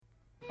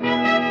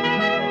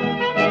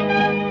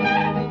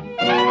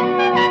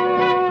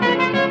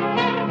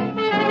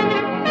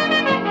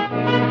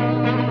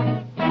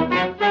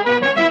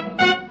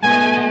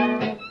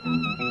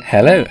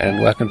Hello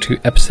and welcome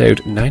to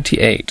episode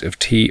 98 of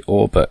Tea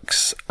or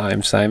Books.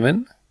 I'm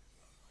Simon.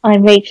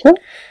 I'm Rachel.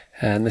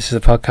 And this is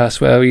a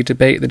podcast where we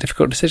debate the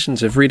difficult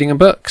decisions of reading and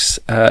books.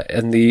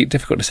 And the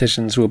difficult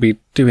decisions we'll be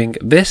doing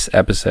this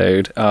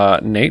episode are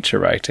nature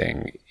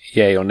writing,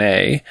 yay or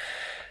nay.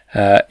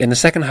 In the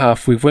second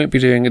half, we won't be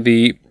doing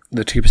the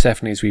two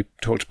Persephones we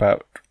talked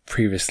about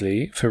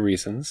previously for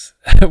reasons.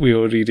 We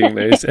will be doing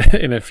those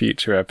in a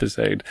future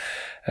episode.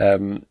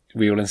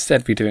 We will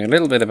instead be doing a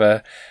little bit of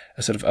a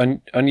sort of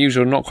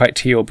unusual, not quite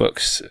tea or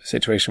books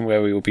situation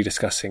where we will be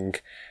discussing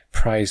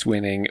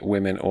prize-winning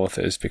women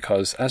authors,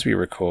 because as we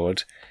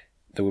record,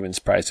 the Women's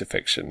Prize for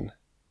Fiction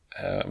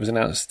was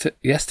announced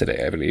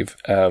yesterday, I believe.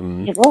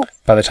 It was.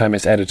 By the time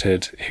it's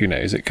edited, who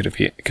knows? It could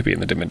be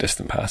in the dim and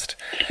distant past.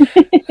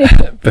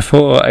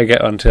 Before we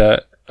get on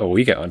to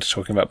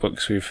talking about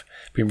books we've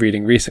been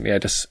reading recently, I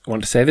just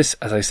want to say this.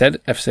 As I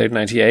said, episode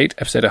 98,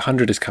 episode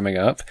 100 is coming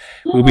up.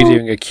 We'll be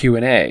doing a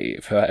Q&A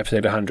for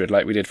episode 100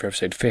 like we did for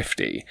episode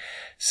 50.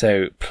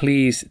 So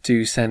please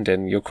do send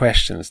in your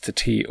questions to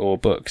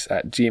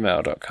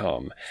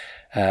teaorbooks@gmail.com.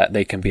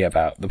 They can be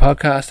about the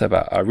podcast,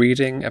 about our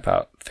reading,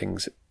 about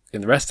things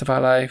in the rest of our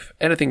life,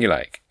 anything you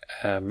like.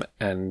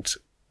 And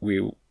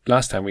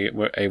last time we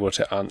were able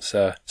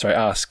to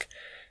ask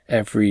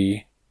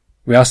every...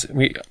 We asked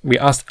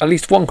at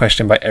least one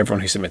question by everyone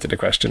who submitted a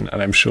question,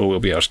 and I'm sure we'll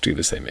be able to do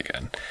the same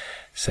again.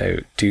 So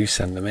do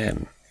send them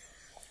in.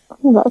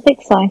 Oh, that's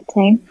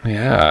exciting.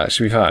 Yeah, it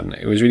should be fun.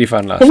 It was really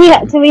fun last time.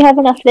 Do we have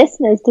enough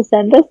listeners to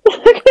send us?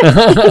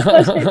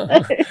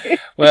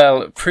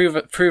 Well,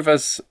 prove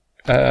us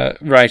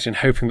right in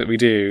hoping that we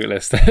do,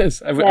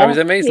 listeners. I was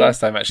amazed last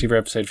time, actually, for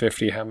episode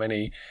 50, how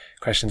many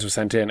questions were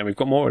sent in, and we've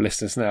got more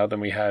listeners now than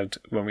we had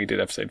when we did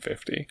episode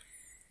 50.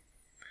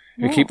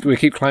 Yeah. We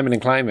keep climbing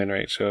and climbing,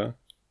 Rachel.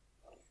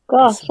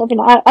 Gosh, I mean,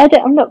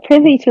 I'm not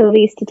privy to all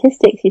these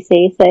statistics, you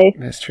see. So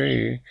That's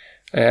true.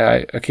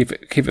 Yeah, I keep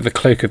it the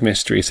cloak of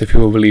mystery, so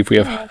people believe we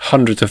have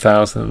hundreds of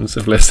thousands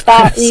of listeners.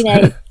 That, so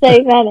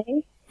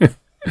many.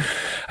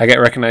 I get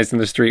recognised in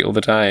the street all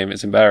the time.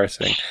 It's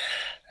embarrassing.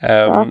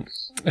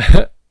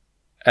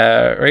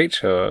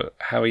 Rachel,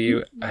 how are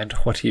you, and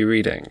what are you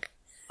reading?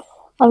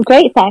 I'm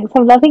great, thanks.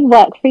 I'm loving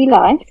Work-Free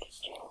Life.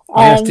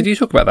 Yes, did you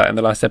talk about that in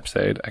the last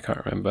episode? I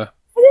can't remember.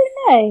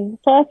 No,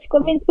 so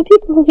for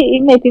people who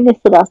maybe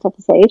missed the last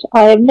episode,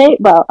 I'll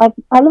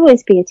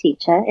always be a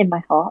teacher in my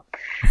heart.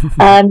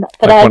 But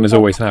one is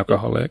always an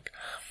alcoholic.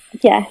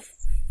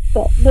 Yes,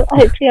 but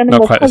hopefully on a Not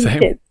more quite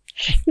positive.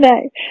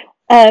 the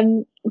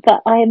No,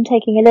 but I am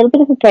taking a little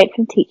bit of a break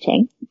from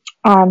teaching,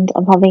 and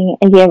I'm having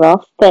a year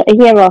off. But a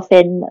year off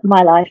in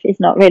my life is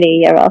not really a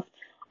year off.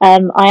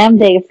 I am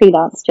doing a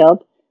freelance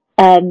job,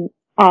 and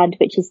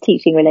which is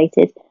teaching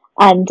related.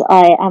 And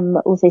I am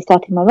also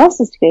starting my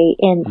master's degree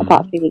in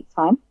about 3 weeks'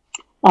 time.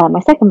 My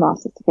second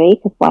master's degree,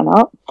 because why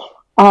not?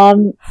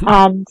 And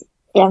I'm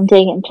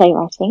doing it in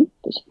playwriting,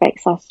 which I'm very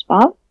excited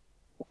about.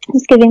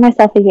 Just giving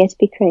myself a year to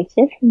be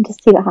creative and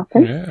just see what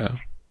happens. Yeah.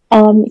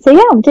 I'm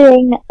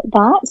doing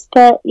that.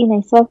 But,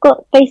 so I've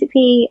got,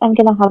 basically, I'm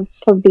going to have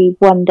probably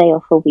 1 day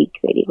off a week,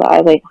 really, where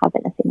I won't have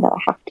anything that I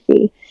have to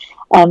do,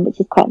 which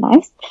is quite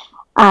nice.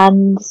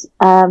 And so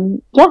I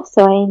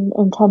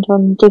intend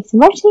on doing some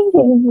writing,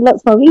 doing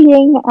lots more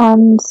reading,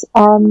 and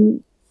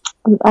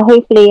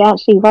hopefully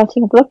actually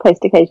writing a blog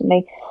post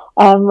occasionally,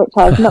 which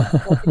I've not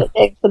been good at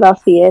doing for the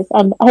last few years,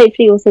 and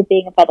hopefully also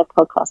being a better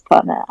podcast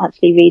partner,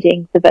 actually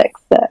reading the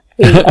books that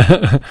we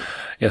read.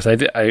 Yes, I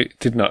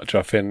did not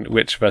drop in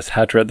which of us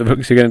had read the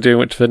books you're going to do and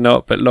which of them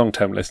not, but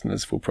long-term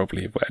listeners will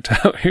probably have worked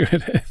out who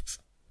it is.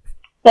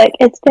 Look,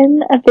 it's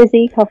been a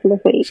busy couple of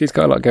weeks. She's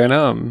got a lot going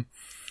on.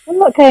 A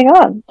lot going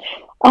on.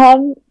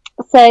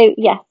 So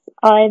yes,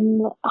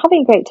 I'm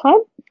having a great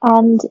time,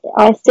 and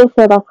I still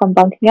feel like I'm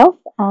bunking off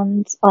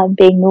and I'm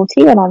being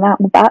naughty when I'm out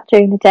and about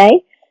during the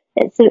day.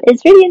 It's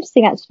really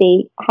interesting,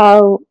 actually,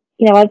 how,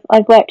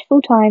 I've worked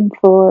full time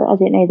for,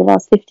 the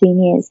last 15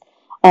 years,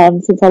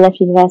 since I left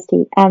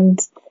university, and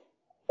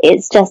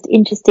it's just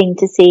interesting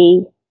to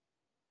see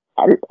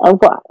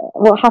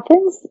what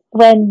happens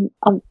when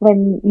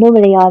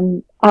normally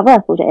I'm at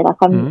work all day,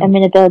 like I'm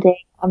in a building,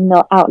 I'm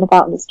not out and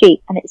about on the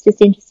street, and it's just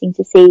interesting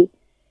to see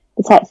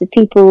the types of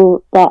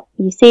people that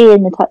you see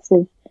and the types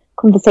of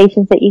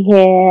conversations that you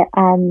hear,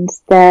 and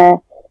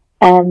the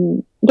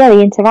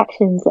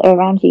interactions that are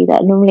around you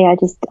that normally I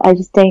just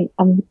don't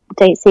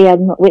see,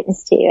 I'm not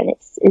witness to, and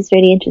it's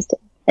really interesting.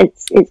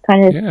 It's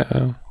kind of,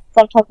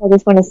 sometimes I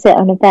just want to sit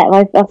on a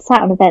bench. I've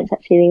sat on a bench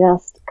actually the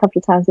last couple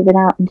of times I've been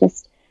out and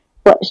just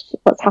watched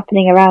what's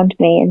happening around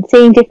me and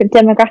seeing different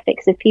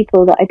demographics of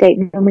people that I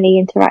don't normally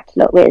interact a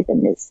lot with,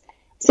 and it's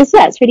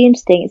really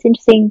interesting. It's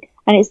interesting,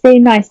 and it's so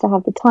nice to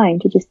have the time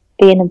to just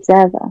be an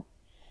observer,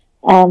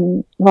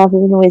 rather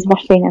than always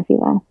rushing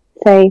everywhere.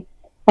 So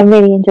I'm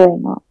really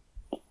enjoying that.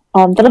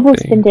 But I've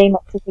also been doing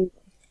lots of reading.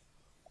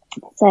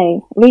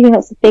 So reading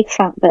lots of big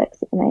fat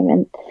books at the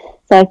moment.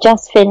 So I've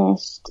just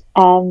finished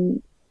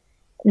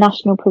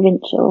National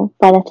Provincial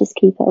by Lettuce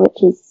Keeper,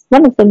 which is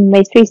one of the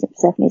most recent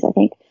Persephones, I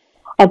think.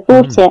 I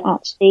bought it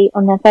actually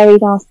on the very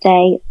last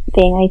day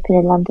being open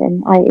in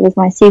London. It was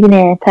my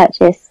souvenir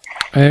purchase.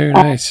 Oh,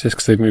 nice. Just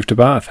because they've moved to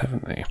Bath,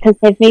 haven't they? Because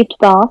they've moved to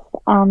Bath,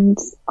 and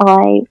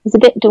I was a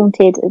bit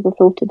daunted at the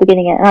thought of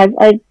beginning it.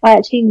 And I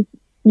actually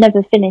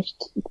never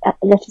finished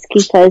Letters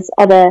Keeper's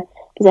other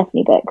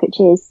Persephone book, which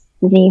is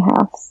The New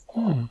House.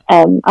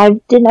 I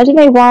don't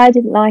know why I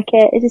didn't like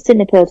it. It just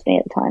didn't appeal to me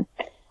at the time.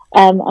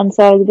 And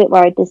so I was a bit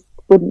worried this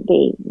wouldn't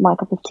be my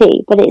cup of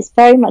tea. But it's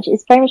very much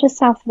a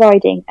South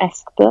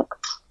Riding-esque book.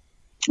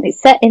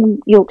 It's set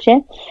in Yorkshire,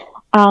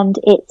 and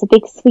it's a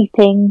big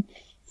sweeping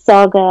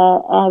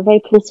saga,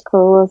 very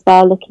political as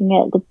well, looking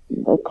at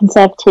the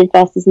Conservative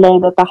versus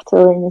Labour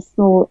battle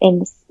in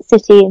the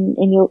city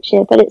in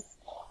Yorkshire. But it's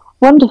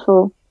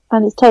wonderful,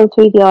 and it's told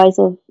through the eyes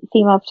of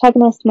female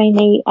protagonists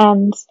mainly.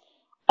 And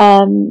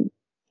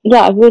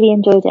I really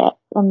enjoyed it,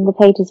 and the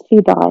pages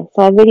flew by. So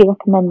I really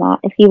recommend that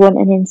if you want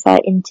an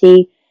insight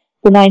into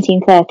the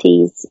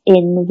 1930s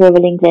in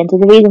rural England.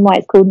 And the reason why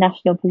it's called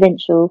National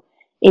Provincial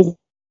is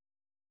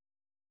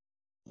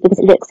because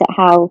it looks at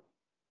how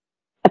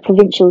a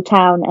provincial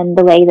town and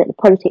the way that the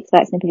politics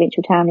works in a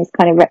provincial town is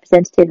kind of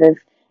representative of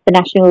the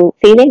national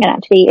feeling. And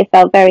actually it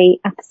felt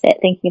very opposite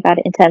thinking about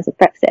it in terms of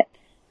Brexit,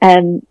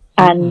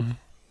 and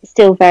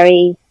still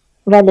very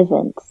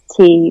relevant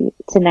to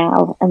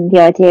now, and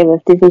the idea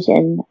of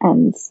division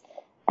and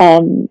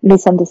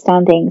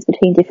misunderstandings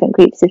between different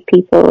groups of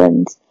people,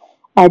 and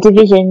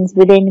divisions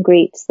within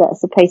groups that are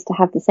supposed to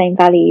have the same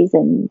values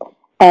and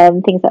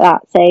things like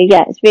that. So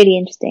yeah, it's really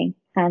interesting,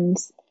 and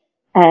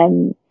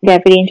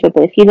really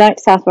enjoyable. If you like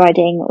South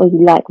Riding or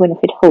you like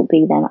Winifred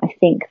Holtby, then I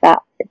think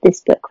that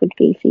this book would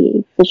be for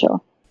you for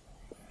sure.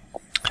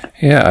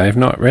 Yeah, I have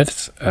not read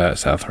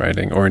South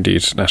Riding, or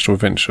indeed National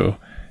Provincial,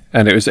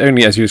 and it was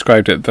only as you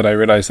described it that I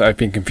realised that I've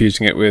been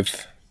confusing it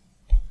with,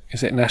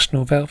 is it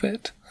National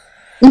Velvet?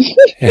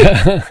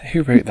 Yeah,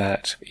 who wrote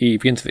that? E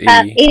begins with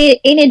E.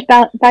 Enid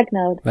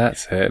Bagnall.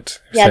 That's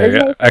it. Yeah,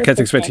 so I kept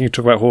expecting you to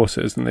talk about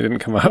horses, and they didn't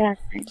come up. Yeah.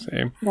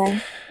 So. No,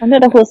 I'm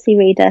not a horsey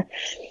reader.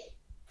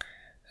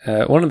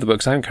 One of the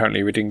books I'm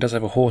currently reading does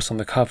have a horse on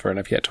the cover, and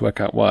I've yet to work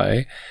out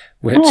why,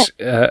 which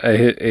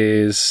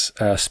is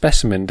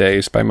Specimen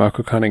Days by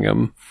Michael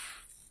Cunningham.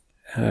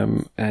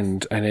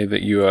 And I know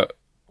that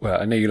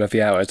I know you love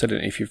The Hours. I don't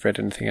know if you've read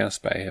anything else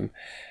by him.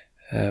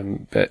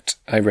 But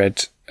I've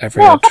read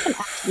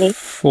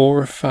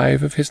 4 or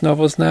 5 of his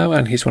novels now,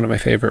 and he's one of my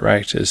favourite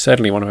writers,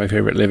 certainly one of my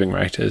favourite living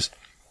writers.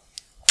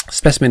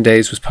 Specimen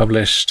Days was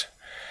published,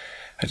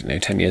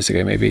 10 years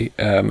ago maybe,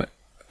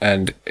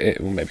 and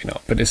maybe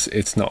not, but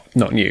it's not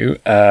new.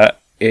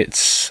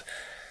 It's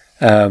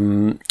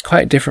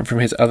quite different from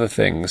his other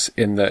things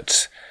in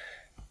that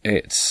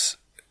it's,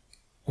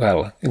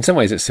 well, in some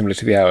ways it's similar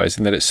to The Hours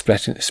in that it's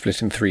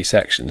split in 3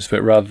 sections,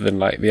 but rather than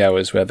like The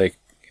Hours where they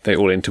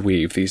all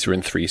interweave, these are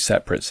in 3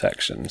 separate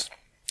sections.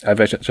 I've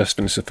just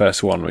finished the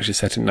first one, which is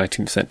set in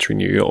 19th century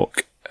New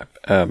York,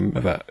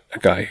 about a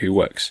guy who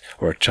works,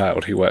 or a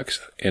child who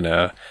works in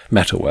a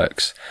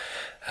metalworks,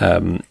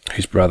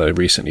 whose brother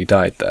recently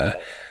died there.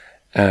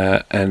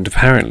 And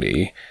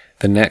apparently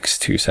the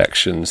next 2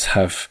 sections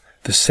have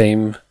the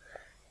same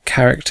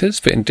characters,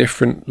 but in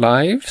different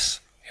lives,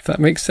 if that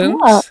makes sense.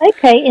 Oh,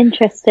 okay,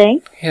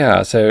 interesting.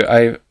 Yeah, so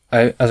I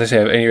as I say,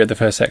 I've only read the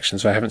first section,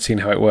 so I haven't seen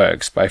how it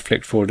works, but I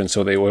flicked forward and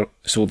saw the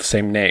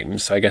same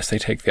names, so I guess they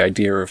take the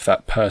idea of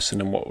that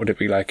person and what would it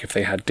be like if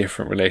they had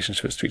different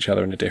relationships to each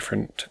other in a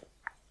different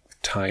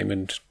time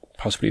and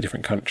possibly a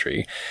different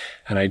country.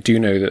 And I do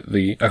know that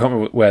I can't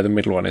remember where the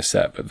middle one is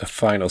set, but the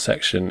final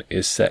section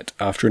is set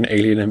after an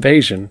alien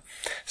invasion.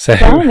 So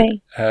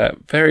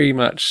very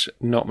much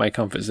not my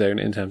comfort zone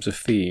in terms of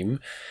theme,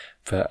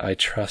 but I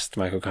trust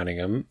Michael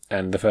Cunningham,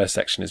 and the first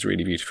section is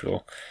really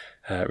beautiful.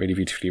 Really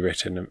beautifully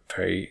written, and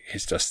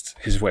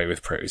his way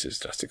with prose is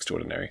just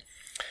extraordinary.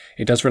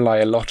 It does rely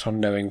a lot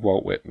on knowing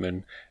Walt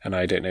Whitman, and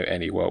I don't know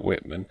any Walt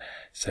Whitman,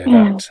 so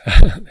that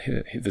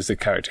there's a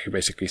character who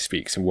basically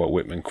speaks in Walt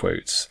Whitman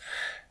quotes,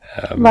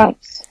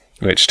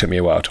 which took me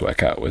a while to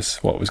work out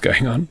what was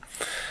going on.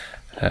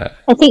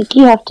 I think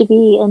you have to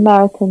be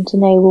American to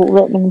know Walt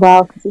Whitman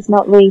well, because it's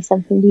not really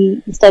something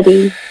you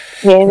study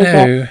here.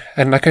 No,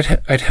 and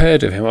I'd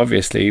heard of him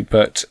obviously,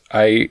 but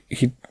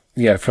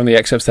from the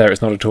excerpts there,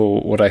 it's not at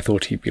all what I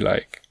thought he'd be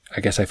like.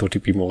 I guess I thought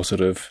he'd be more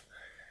sort of,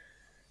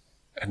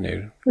 I don't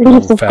know,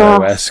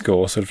 Longfellow-esque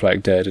or sort of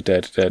like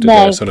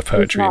sort of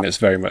poetry, and it's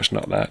very much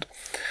not that.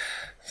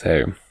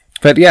 So,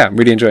 but yeah, I'm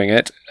really enjoying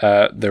it.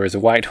 There is a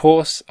white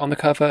horse on the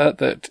cover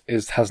that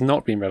has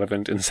not been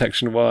relevant in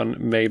section 1,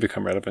 may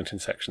become relevant in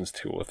sections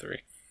 2 or 3.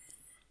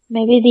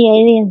 Maybe the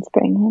aliens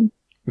bring him.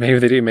 Maybe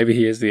they do. Maybe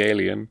he is the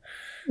alien.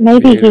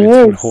 Maybe he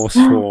is. In horse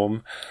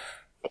form.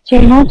 Could you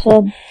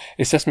imagine?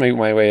 It's just my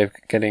way of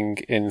getting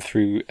in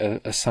through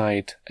a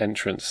side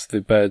entrance, the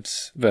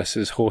birds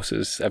versus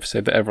horses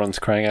episode that everyone's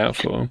crying out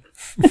for.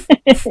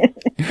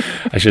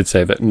 I should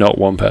say that not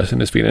one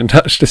person has been in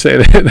touch to say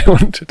that they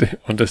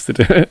want us to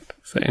do it.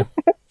 So.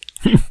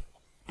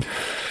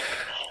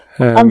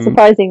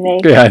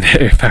 Unsurprisingly. Yeah, I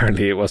know.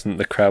 Apparently it wasn't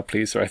the crowd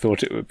pleaser I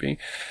thought it would be.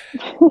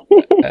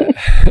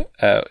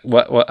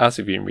 What else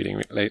have you been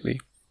reading lately?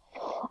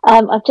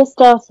 I've just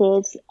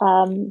started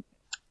The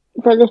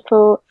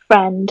Little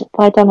Friend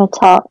by Donna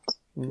Tartt.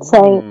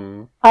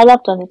 So I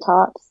love Donna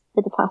Tartt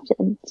with the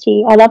pattern.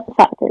 I love the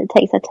fact that it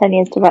takes her 10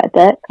 years to write a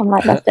book. I'm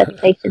like, that's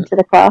dedication to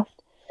the craft.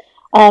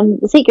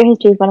 The Secret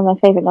History is one of my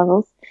favourite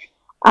novels,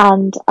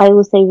 and I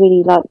also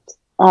really liked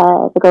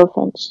The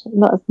Goldfinch.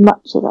 Not as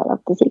much as I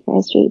loved The Secret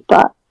History,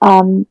 but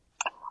and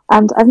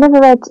I've never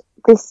read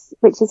this,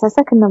 which is her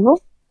second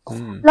novel,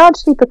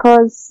 largely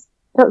because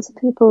lots of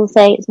people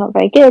say it's not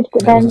very good.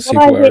 But then wasn't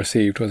super well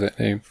received, was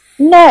it?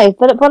 No,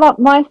 but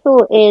my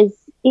thought is,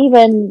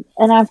 even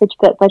an average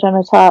book by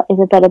Donna Tartt is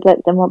a better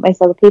book than what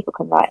most other people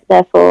can write.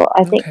 Therefore,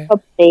 I think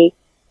probably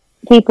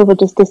people were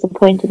just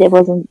disappointed it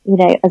wasn't,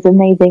 as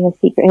amazing as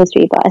Secret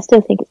History, but I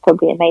still think it's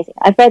probably amazing.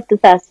 I've read the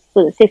first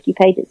sort of 50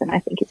 pages and I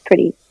think it's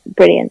pretty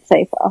brilliant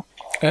so far.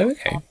 Oh,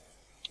 okay.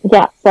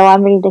 Yeah, so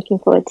I'm really looking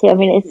forward to it. I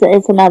mean,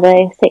 it's another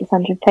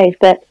 600-page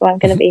book, so I'm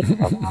going to be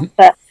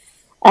but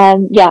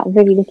I'm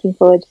really looking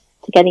forward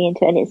to getting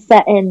into it. And it's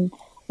set in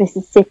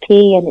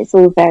Mississippi, and it's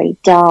all very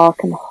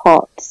dark and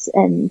hot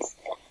and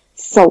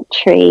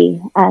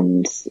sultry,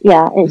 and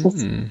it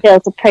just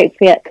feels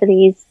appropriate for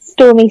these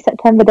stormy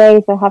September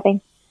days we're having.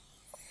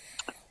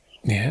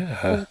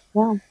 Yeah.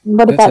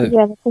 What about you?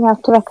 Anything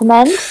else to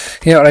recommend?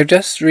 Yeah, well, I've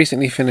just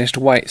recently finished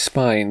White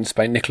Spines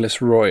by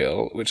Nicholas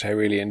Royal, which I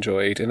really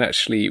enjoyed. And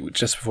actually,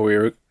 just before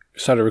we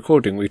started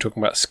recording, we were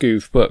talking about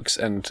Scoof books,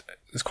 and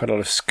there's quite a lot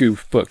of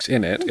Scoof books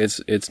in it.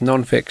 It's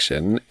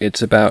non-fiction.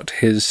 It's about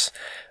his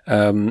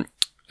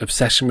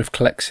obsession with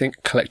collecting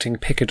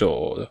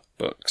Picador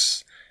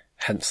books,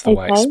 hence the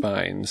White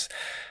Spines,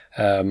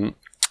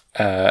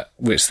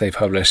 which they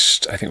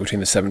published, I think, between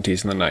the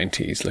 70s and the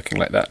 90s, looking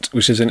like that,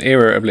 which is an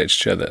era of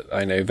literature that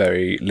I know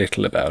very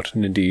little about.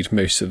 And indeed,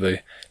 most of the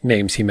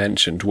names he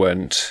mentioned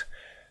weren't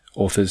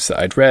authors that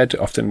I'd read,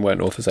 often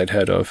weren't authors I'd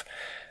heard of,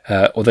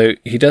 although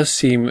he does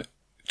seem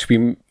to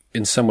be,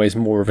 in some ways,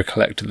 more of a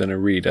collector than a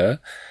reader.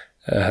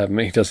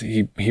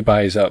 He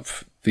buys up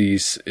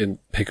these in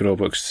Picador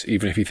books,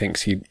 even if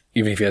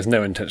he has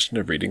no intention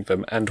of reading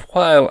them. And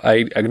while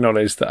I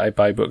acknowledge that I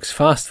buy books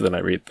faster than I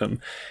read them,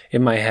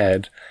 in my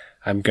head,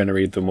 I'm going to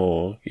read them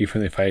all,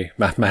 even if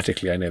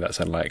mathematically I know that's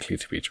unlikely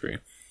to be true.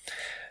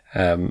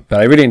 But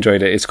I really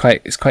enjoyed it. It's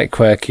quite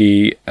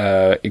quirky.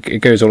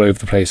 It goes all over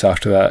the place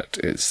after that.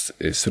 It's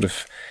sort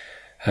of,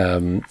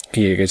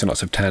 he goes on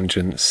lots of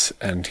tangents,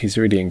 and he's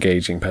a really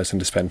engaging person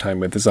to spend time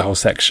with. There's a whole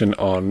section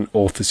on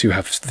authors who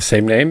have the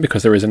same name,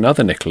 because there is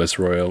another Nicholas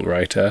Royal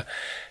writer,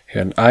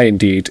 and I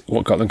indeed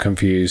got them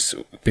confused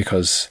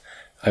because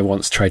I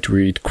once tried to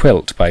read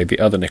Quilt by the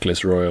other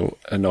Nicholas Royal,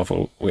 a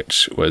novel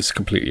which was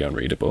completely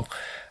unreadable.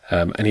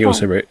 And he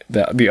also wrote,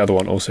 the other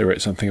one also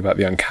wrote something about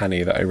the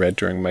uncanny that I read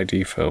during my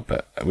DPhil,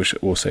 but which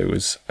also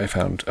I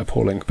found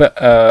appalling. But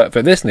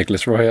this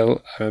Nicholas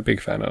Royal, I'm a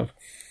big fan of.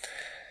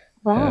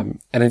 Wow.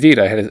 And indeed,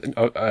 I had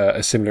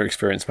a similar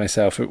experience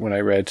myself when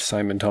I read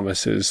Simon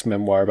Thomas's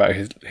memoir about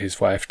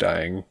his wife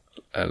dying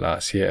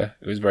last year.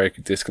 It was very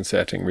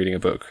disconcerting reading a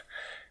book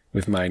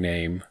with my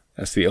name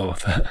as the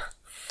author.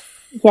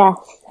 Yes.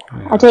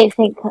 Yeah. I don't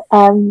think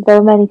there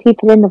are many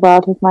people in the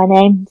world with my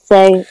name,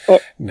 so...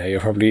 No, you're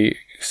probably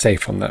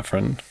safe on that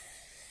front.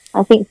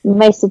 I think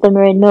most of them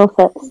are in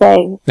Norfolk,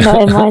 so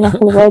not in my neck of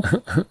the woods.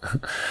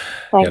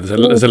 Yeah,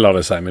 there's a lot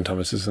of Simon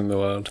Thomases in the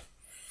world.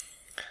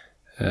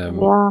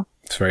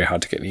 It's very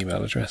hard to get an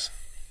email address.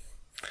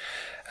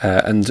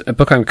 And a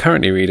book I'm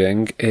currently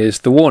reading is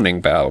The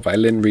Warning Bell by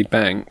Lynn Reid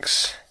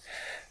Banks.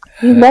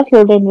 You love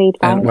your Lynn Reid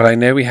Banks. Well, I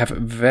know we have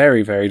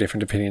very, very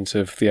different opinions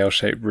of The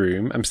L-Shaped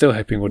Room. I'm still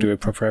hoping we'll do a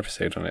proper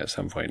episode on it at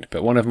some point,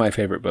 but one of my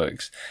favourite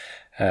books.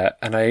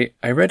 And I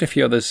read a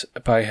few others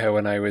by her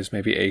when I was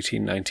maybe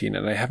 18, 19,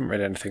 and I haven't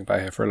read anything by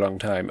her for a long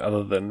time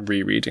other than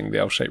rereading The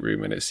L-Shaped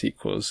Room and its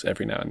sequels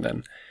every now and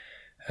then.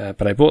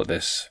 But I bought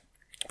this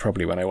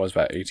probably when I was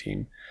about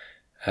 18.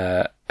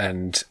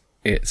 And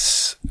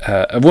it's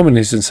a woman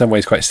who's in some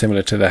ways quite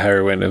similar to the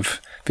heroine of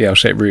The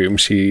L-Shaped Room.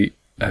 She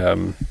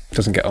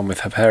doesn't get on with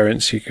her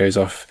parents. She goes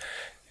off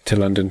to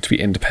London to be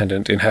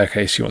independent. In her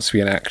case, she wants to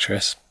be an actor,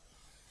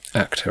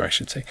 I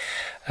should say.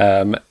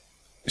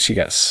 She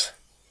gets...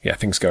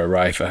 things go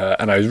awry for her,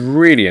 and I was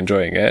really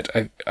enjoying it.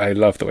 I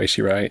love the way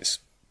she writes.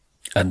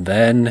 And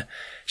then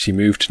she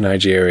moved to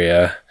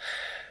Nigeria,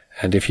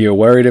 and if you're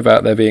worried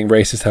about there being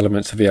racist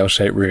elements of The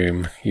L-Shaped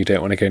Room, you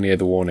don't want to go near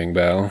The Warning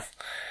Bell.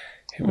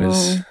 It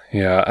was,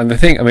 and the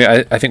thing,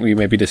 I think we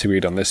maybe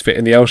disagreed on this, but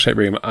in The L-Shaped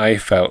Room, I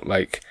felt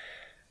like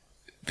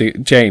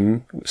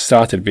Jane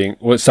started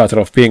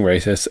off being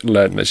racist,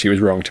 learned that she was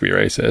wrong to be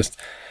racist.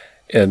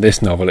 In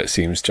this novel, it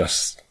seems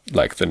just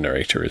like the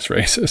narrator is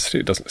racist.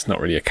 It's not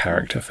really a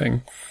character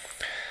thing.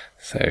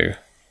 So,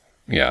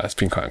 it's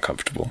been quite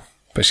uncomfortable.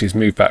 But she's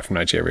moved back from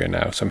Nigeria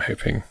now, so I'm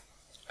hoping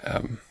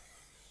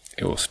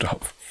it will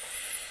stop.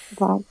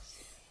 Right.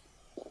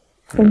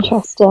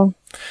 Interesting.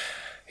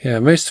 Yeah,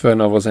 most of her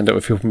novels end up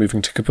with people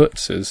moving to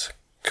kibbutzes.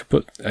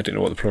 I don't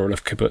know what the plural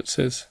of kibbutz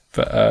is,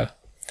 but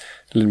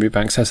Lynn Reid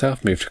Banks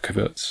herself moved to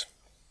kibbutz.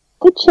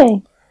 Did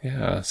she?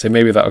 Yeah, so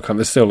maybe that'll come.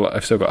 I've still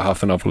got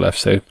half the novel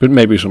left, but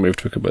maybe we shall move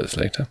to Wicked Books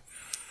later.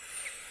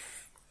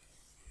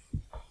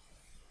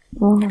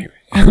 Anyway.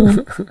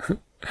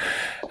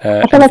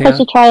 I feel like I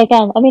should try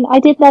again. I mean, I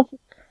did love.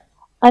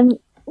 I'm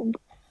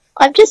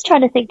just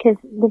trying to think of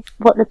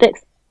what the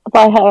books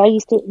by her.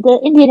 The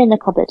Indian in the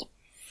Cupboard.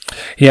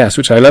 Yes,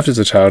 which I loved as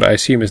a child. I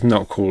assume is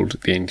not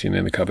called The Indian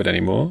in the Cupboard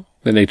anymore.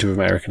 The Native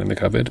American in the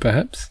Cupboard,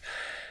 perhaps.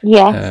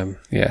 Yes.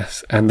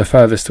 Yes, and The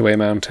Farthest Away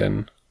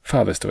Mountain,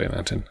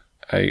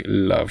 I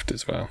loved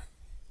as well.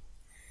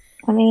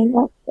 I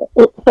mean,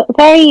 it's a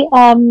very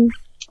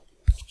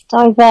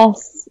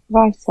diverse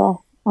writer,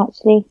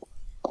 actually.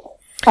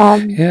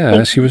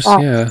 She was.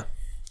 Yeah,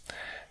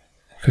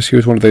 because she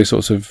was one of those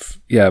sorts of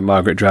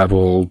Margaret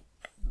Drabble.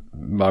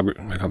 I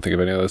can't think of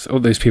any others. All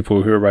those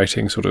people who are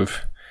writing sort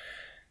of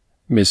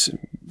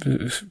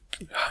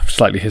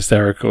slightly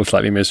hysterical,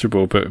 slightly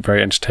miserable, but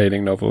very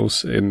entertaining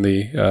novels in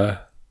the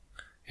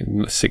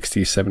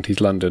 60s,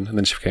 70s London, and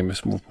then she became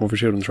more of a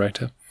children's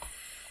writer.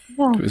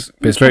 Yeah.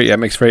 It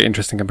makes a very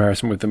interesting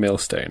comparison with The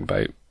Millstone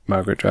by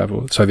Margaret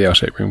Drabble. So The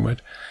L-Shaped Room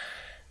would.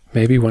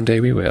 Maybe one day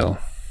we will.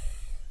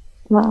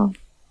 Well,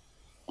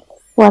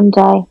 one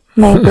day,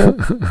 maybe.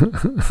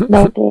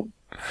 Maybe.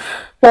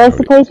 So I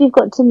suppose we've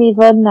got to move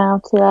on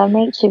now to our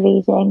nature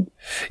reading.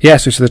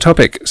 Yes, which is the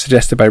topic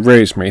suggested by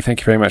Rosemary.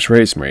 Thank you very much,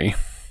 Rosemary.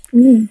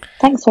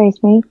 Thanks,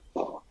 Rosemary.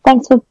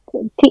 Thanks for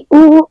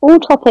all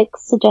topic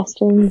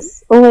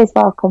suggestions. Always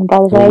welcome, by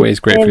the way. Always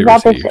gratefully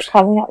received. At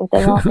coming up with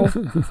them, aren't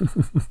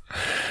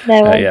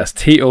we? Yes,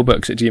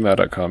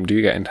 teallbooks@gmail.com.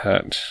 Do get in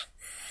touch.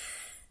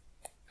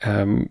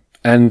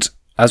 And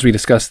as we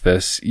discussed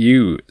this,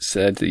 you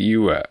said that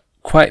you were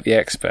quite the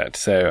expert,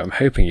 so I'm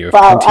hoping you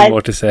have plenty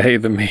more to say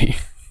than me.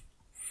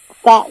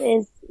 That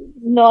is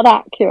not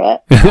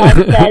accurate.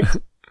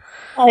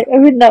 I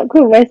would not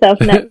call myself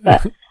an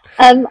expert.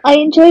 I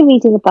enjoy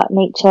reading about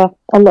nature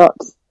a lot.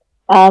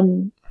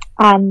 And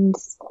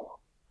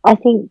I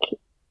think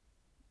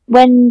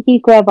when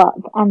you grow up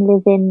and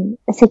live in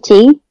a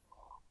city,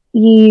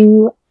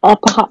 you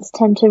perhaps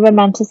tend to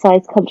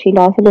romanticize country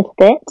life a little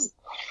bit.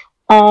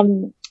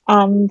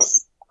 And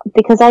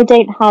because I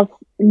don't have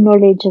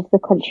knowledge of the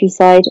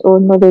countryside or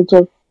knowledge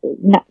of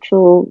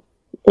natural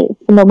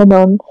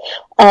phenomenon,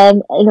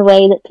 in a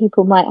way that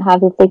people might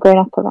have if they've grown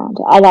up around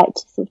it, I like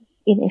to sort of,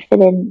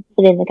 fill in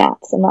the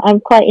gaps. And I'm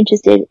quite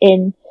interested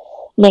in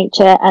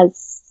nature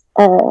as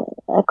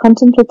a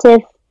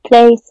contemplative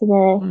place and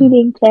a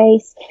healing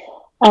place.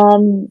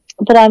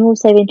 But I'm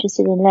also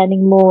interested in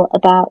learning more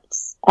about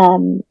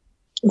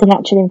the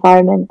natural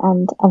environment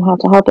and how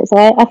to help it. So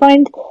I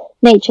find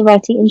nature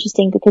writing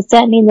interesting because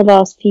certainly in the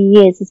last few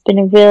years there's been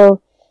a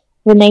real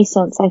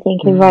renaissance, I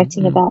think, in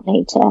writing about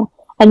nature.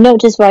 And not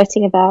just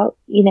writing about,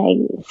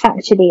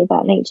 factually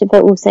about nature,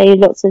 but also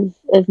lots of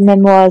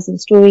memoirs and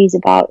stories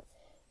about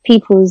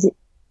people's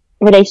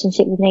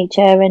relationship with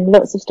nature and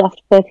lots of stuff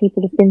where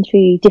people have been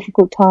through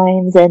difficult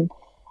times and,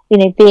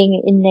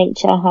 being in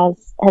nature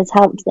has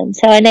helped them.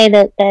 So I know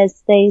that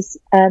there's those,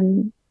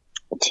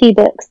 2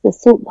 books, The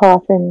Salt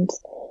Path and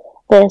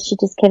she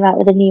just came out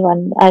with a new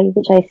one,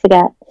 which I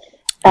forget.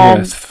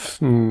 Yes,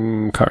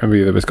 can't remember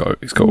either, but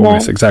it's got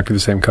almost exactly the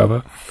same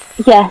cover.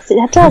 Yes,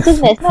 it does,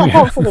 isn't it? It's not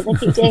helpful that they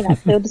keep doing that,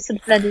 so just sort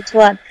of blend into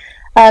one.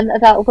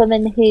 About a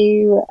woman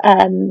who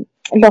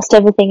lost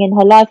everything in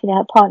her life.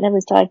 Her partner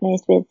was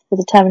diagnosed with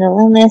a terminal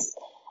illness.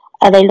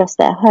 They lost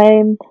their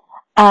home,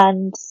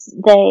 and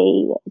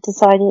they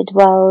decided,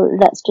 well,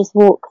 let's just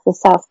walk the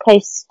South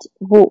Coast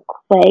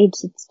walkway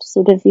to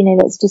sort of,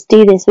 let's just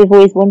do this. We've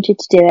always wanted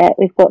to do it.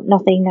 We've got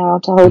nothing now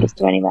to hold us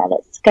to anywhere.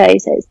 Let's go.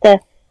 So it's the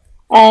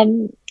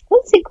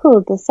what's it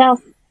called? The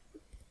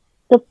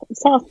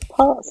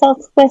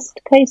Southwest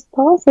Coast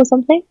Path or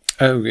something?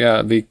 Oh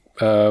yeah,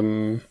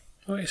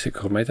 what is it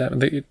called? My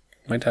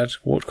dad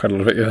walked quite a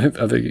lot of it the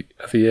other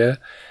year.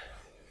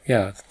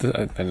 Yeah,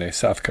 I don't know,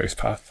 South Coast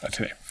Path. I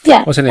don't know.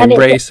 Yeah. What's her name?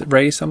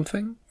 Ray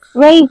something?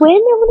 Ray Wynn,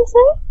 I want to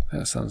say.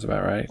 That sounds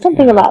about right.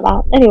 Something about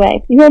that.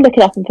 Anyway, you'll look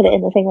it up and put it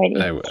in the thing, won't you?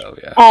 I will,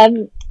 yeah.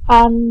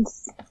 And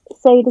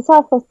so the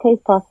Southwest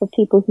Coast Path, for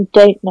people who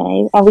don't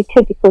know, and we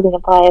could be calling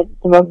it by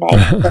the wrong name,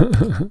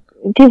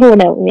 but people will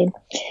know what I mean.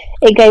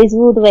 It goes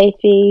all the way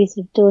through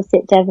sort of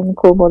Dorset, Devon,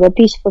 Cornwall, the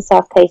beautiful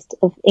south coast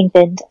of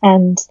England,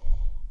 and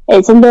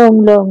it's a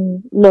long,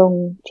 long,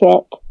 long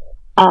trip,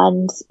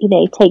 and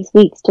it takes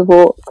weeks to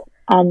walk,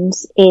 and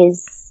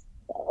is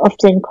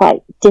often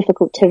quite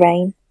difficult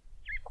terrain.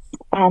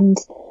 And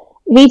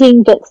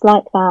reading books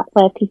like that,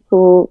 where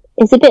people,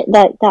 it's a bit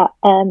like that,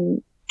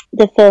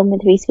 the film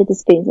with Reese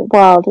Witherspoon,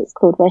 Wild, it's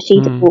called, where she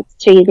walks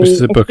through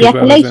the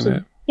Appalachian. Isn't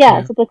it? Yeah,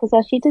 it's a book as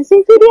well. She does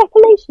do the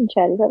Appalachian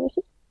Trail. Is that what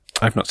she?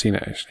 I've not seen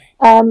it actually.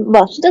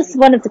 Well, she does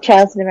one of the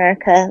trails in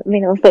America.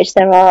 Of which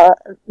there are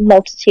a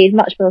multitude,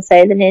 much more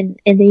so than in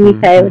the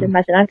UK. I would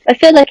imagine. I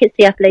feel like it's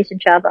the Appalachian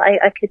Trail, but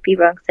I could be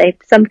wrong. So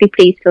somebody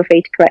please feel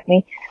free to correct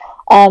me.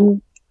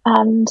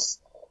 And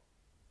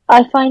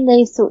I find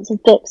those sorts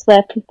of books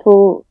where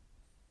people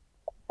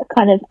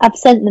kind of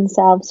absent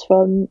themselves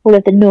from all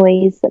of the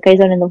noise that goes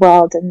on in the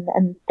world,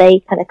 and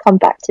they kind of come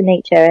back to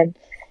nature and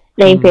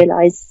they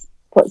realise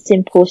what's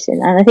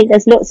important. And I think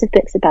there's lots of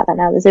books about that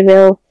now.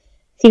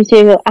 Seems to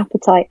be a real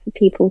appetite for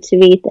people to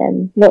read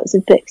them. Lots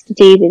of books to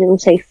do with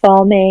also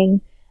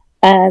farming,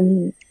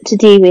 to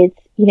do with,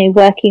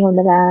 working on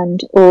the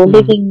land or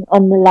living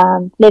on the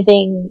land,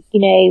 living,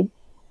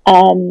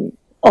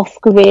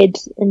 off grid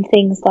and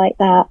things like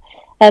that.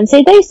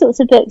 So those sorts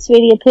of books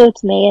really appeal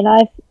to me, and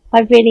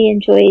I've really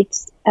enjoyed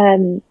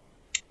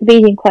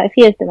reading quite a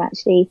few of them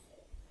actually.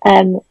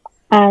 And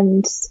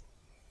can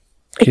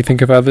you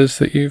think of others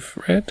that you've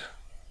read?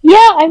 Yeah,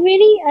 I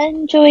really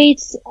enjoyed.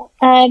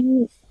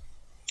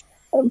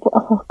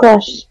 Oh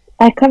gosh,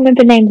 I can't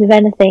remember names of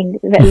anything.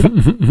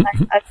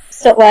 I've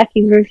stopped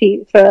working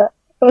for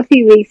a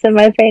few weeks and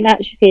my brain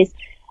atrophies.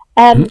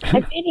 I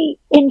really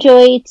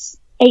enjoyed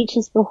H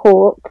is for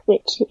Hawk,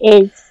 which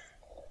is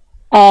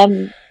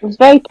was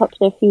very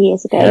popular a few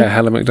years ago. Yeah,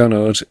 Helen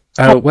MacDonald.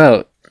 Oh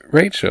well,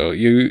 Rachel,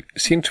 you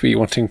seem to be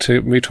wanting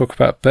me talk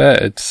about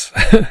birds.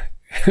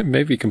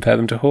 Maybe compare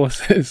them to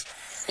horses.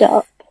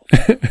 Stop.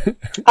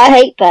 I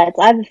hate birds.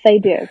 I have a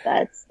phobia of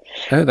birds.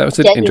 Oh, that was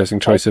an interesting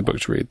choice of book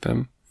to read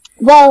then.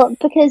 Well,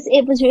 because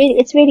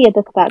it's really a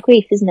book about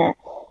grief, isn't it?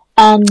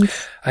 And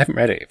I haven't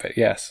read it, but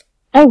yes.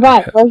 Oh,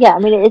 right. Well, yeah, I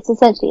mean, it's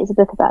a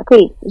book about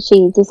grief.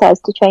 She decides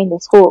to train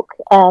this hawk,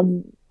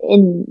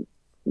 in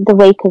the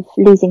wake of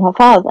losing her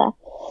father.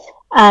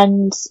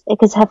 And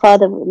because her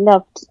father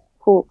loved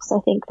hawks, I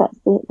think that's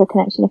the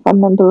connection, if I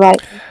remember right.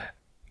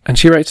 And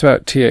she writes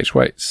about T.H.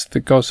 White's The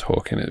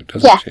Goshawk in it,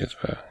 doesn't she, as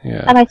well?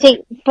 Yeah. And I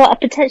think,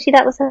 potentially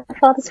that was her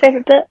father's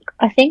favourite book,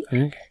 I think.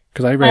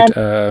 Because I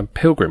read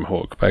Pilgrim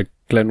Hawk by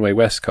Glenway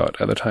Westcott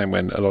at the time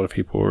when a lot of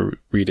people were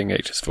reading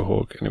H is for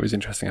Hawk, and it was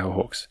interesting how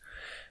hawks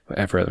were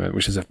ever at the moment,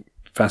 which is a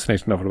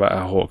fascinating novel about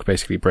how a hawk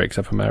basically breaks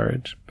up a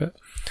marriage. But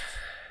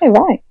oh,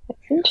 right.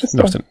 That's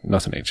interesting.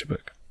 Not a nature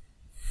book.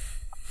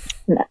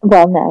 No,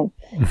 well, no.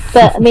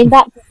 But, I mean,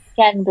 that,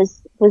 again,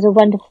 was a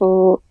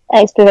wonderful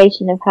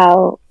exploration of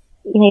how,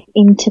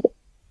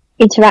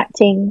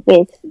 interacting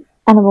with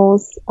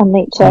animals and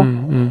nature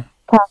can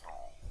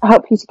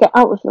help you to get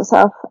out with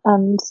yourself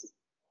and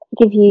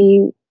give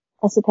you,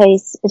 I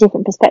suppose, a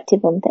different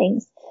perspective on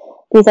things.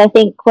 Because I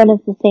think one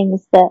of the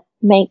things that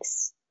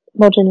makes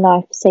modern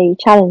life so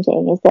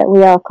challenging is that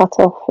we are cut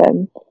off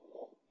from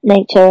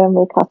nature and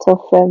we're cut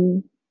off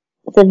from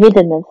the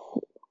rhythm of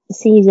the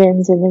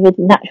seasons and the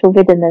natural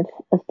rhythm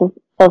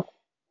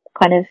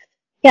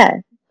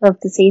of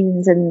the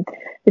seasons and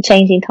the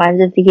changing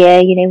times of the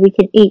year. We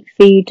can eat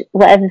food,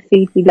 whatever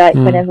food we like,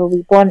 whenever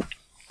we want.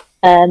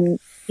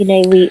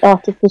 We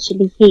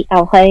artificially heat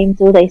our homes,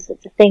 all those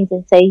sorts of things,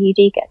 and so you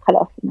do get cut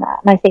off from that.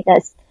 And I think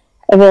that's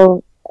a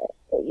real,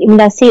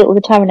 I see it all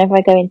the time whenever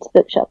I go into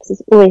bookshops.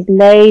 There's always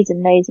loads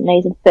and loads and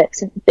loads of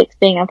books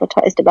being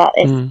advertised about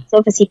this. It's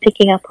obviously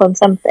picking up on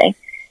something.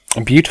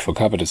 And beautiful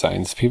cover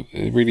designs. People,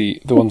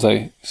 really, the ones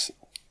they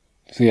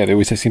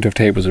always seem to have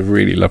tables of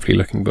really lovely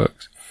looking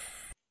books.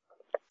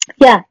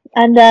 Yeah,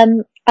 and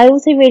I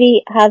also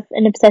really have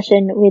an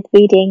obsession with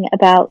reading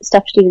about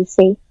stuff to do with the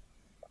sea.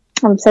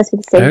 I'm obsessed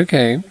with the sea.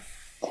 Okay.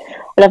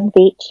 I love the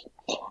beach.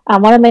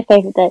 One of my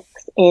favourite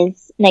books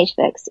is nature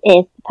books,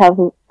 is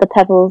The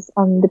Pebbles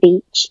on the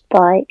Beach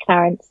by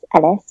Clarence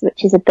Ellis,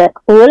 which is a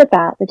book all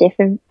about the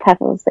different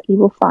pebbles that you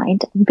will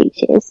find on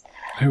beaches.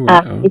 Oh,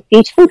 wow. With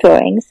beautiful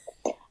drawings.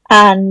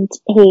 And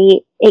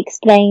he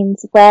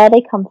explains where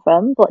they come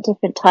from, what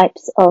different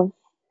types of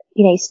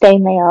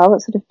stone they are,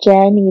 what sort of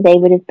journey they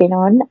would have been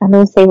on, and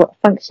also what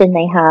function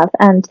they have.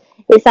 And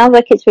it sounds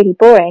like it's really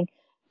boring,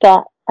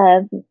 but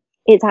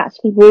it's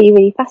actually really,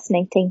 really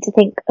fascinating to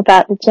think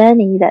about the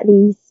journey that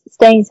these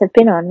stones have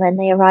been on when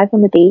they arrive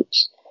on the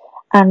beach,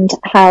 and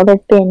how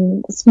they've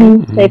been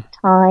smoothed over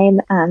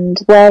time, and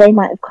where they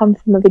might have come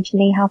from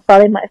originally, how far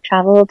they might have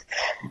travelled.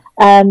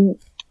 And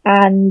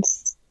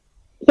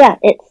yeah,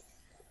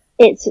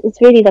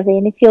 it's really lovely.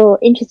 And if you're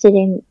interested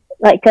in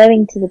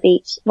going to the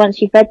beach,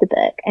 once you've read the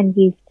book and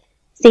you've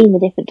seen the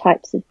different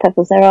types of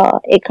pebbles there are,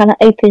 it kind of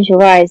opens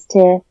your eyes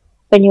to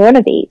when you're on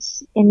a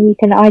beach and you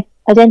can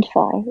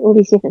identify all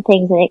these different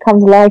things, and it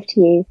comes alive to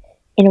you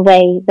in a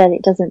way that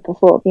it doesn't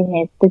before.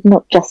 There's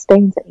not just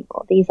stones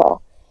anymore. These are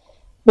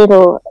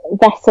little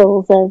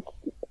vessels of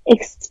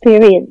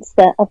experience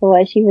that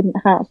otherwise you wouldn't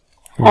have.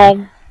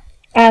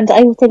 And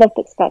I also love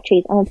books about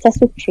trees. I'm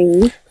obsessed with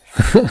trees.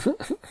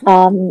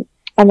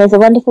 And there's a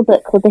wonderful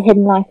book called The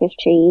Hidden Life of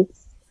Trees,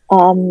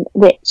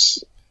 which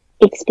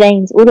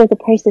explains all of the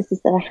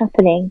processes that are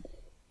happening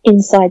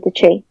inside the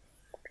tree.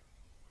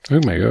 Oh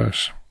my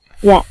gosh.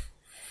 Yeah.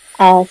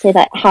 So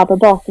how the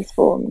bark is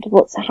formed,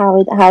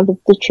 how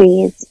the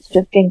tree is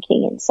sort of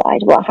drinking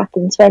inside, what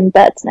happens when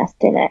birds nest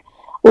in it,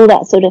 all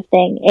that sort of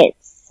thing.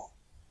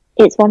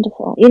 It's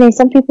wonderful.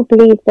 Some people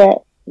believe that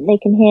they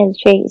can hear the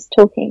trees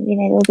talking,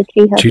 all the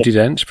tree hugging. Judi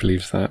Dench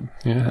believes that,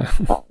 yeah.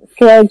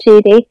 Good old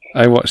Judy.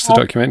 I watched the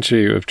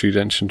documentary of Judi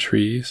Dench and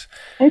trees.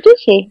 Oh, did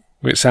she?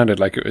 Which sounded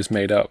like it was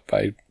made up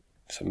by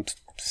some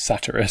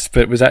satirist,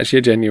 but it was actually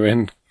a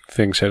genuine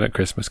thing shown at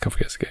Christmas a couple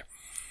of years ago.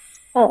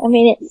 Oh, I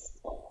mean,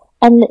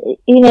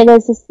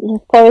 there's this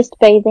forest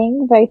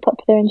bathing, very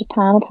popular in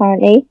Japan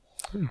apparently.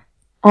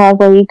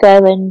 where you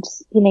go and,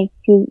 you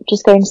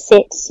just go and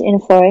sit in a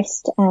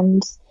forest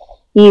and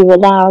you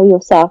allow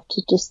yourself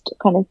to just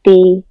kind of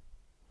be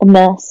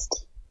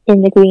immersed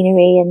in the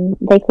greenery, and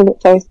they call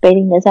it forest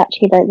bathing. There's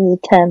actually there's a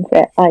term for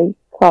it. I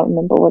can't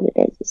remember what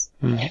it is.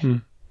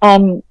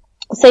 Mm-hmm.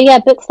 So yeah,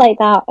 books like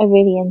that I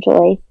really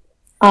enjoy.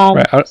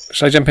 Right,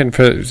 shall I jump in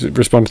for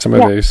respond to some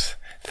of those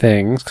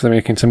things, because I'm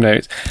making some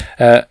notes.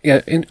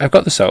 I've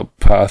got The Salt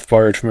Path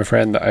borrowed from a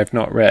friend that I've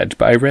not read,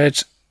 but I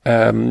read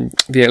The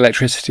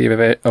Electricity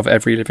of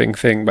Every Living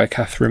Thing by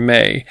Catherine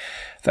May,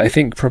 that I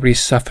think probably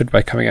suffered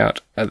by coming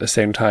out at the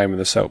same time, and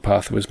The Salt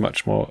Path was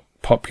much more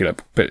popular.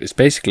 But it's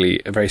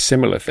basically a very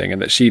similar thing, in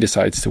that she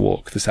decides to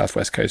walk the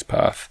Southwest Coast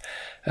Path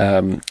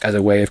as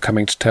a way of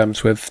coming to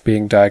terms with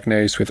being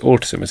diagnosed with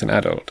autism as an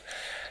adult.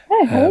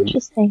 Oh, how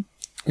interesting.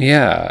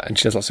 Yeah, and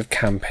she does lots of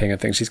camping and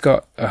things. She's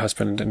got a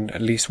husband and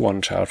at least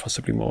one child,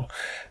 possibly more,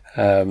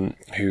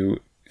 who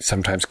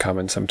sometimes come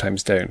and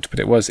sometimes don't.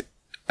 But it was,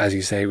 as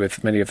you say,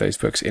 with many of those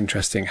books,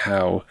 interesting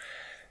how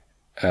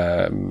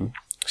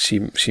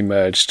she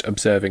merged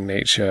observing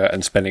nature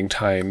and spending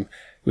time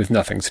with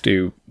nothing to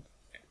do,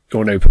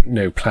 or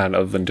no plan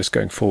other than just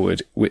going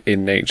forward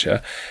in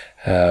nature,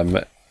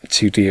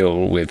 to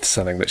deal with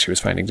something that she was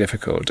finding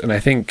difficult. And I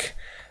think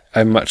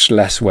I'm much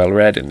less well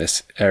read in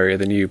this area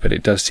than you, but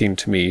it does seem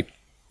to me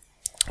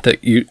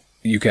that you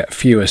get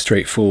fewer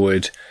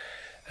straightforward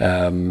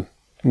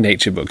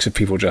nature books of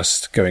people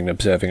just going and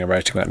observing and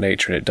writing about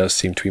nature, and it does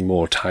seem to be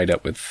more tied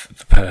up with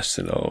the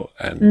personal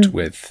and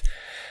with,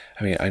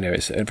 I mean, I know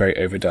it's a very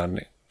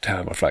overdone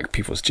term of like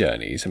people's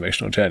journeys,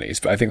 emotional journeys,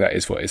 but I think that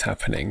is what is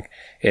happening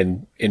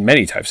in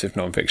many types of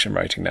non-fiction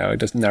writing now.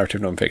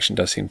 Narrative non-fiction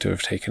does seem to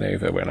have taken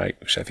over,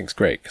 which I think is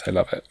great, because I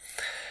love it.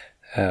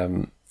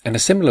 And a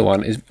similar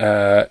one is,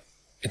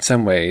 in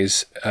some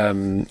ways,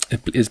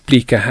 is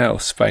Bleaker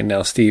House by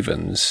Nell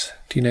Stevens.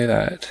 Do you know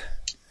that?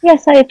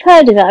 Yes, I've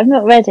heard of it. I've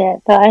not read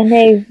it, but I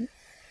know.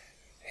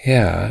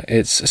 Yeah,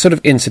 it's sort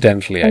of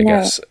incidentally, I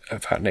guess,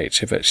 about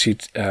nature. But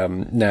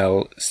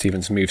Nell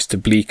Stevens moves to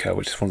Bleaker,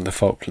 which is one of the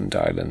Falkland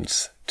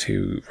Islands,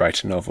 to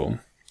write a novel,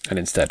 and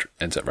instead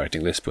ends up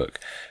writing this book.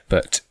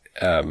 But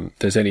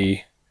there's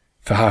only,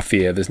 for half the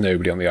year, there's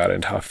nobody on the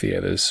island. Half the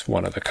year, there's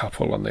one other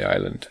couple on the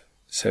island.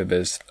 So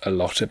there's a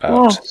lot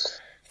about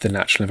the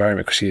natural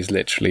environment, because she is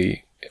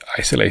literally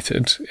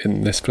isolated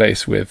in this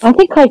place with. I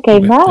think I'd go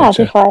mad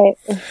if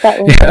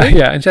that was.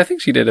 Yeah, and I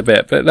think she did a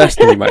bit, but less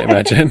than you might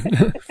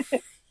imagine.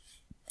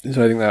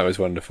 So I think that was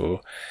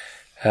wonderful.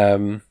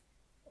 And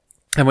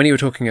when you were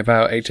talking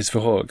about H is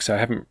for Hawks, I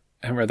haven't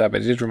read that,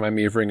 but it did remind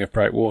me of Ring of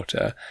Bright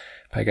Water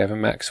by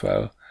Gavin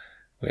Maxwell,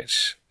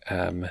 which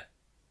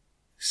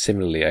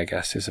similarly, I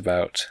guess, is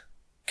about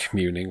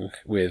communing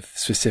with a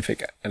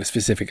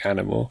specific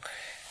animal.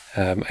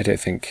 I don't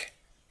think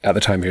at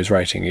the time he was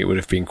writing it would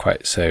have been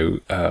quite so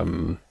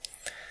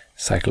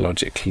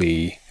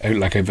psychologically,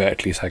 like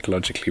overtly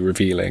psychologically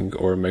revealing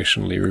or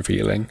emotionally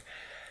revealing.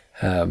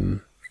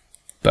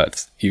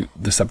 But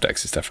the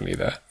subtext is definitely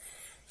there.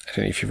 I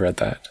don't know if you've read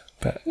that,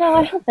 but no,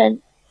 I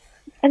haven't.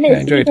 And I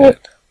enjoyed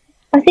it.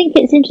 I think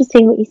it's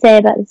interesting what you say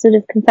about the sort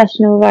of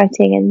confessional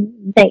writing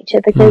and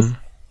nature, because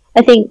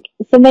I think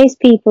for most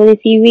people,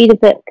 if you read a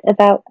book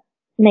about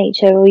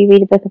nature or you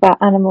read a book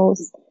about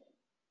animals,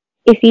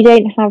 if you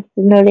don't have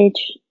the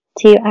knowledge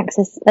to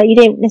access, like, you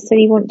don't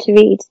necessarily want to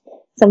read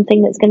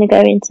something that's going to go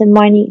into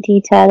minute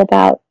detail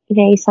about,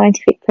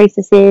 scientific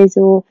processes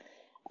or,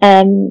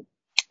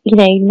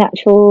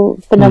 natural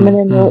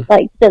phenomenon or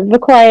like that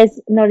requires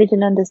knowledge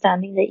and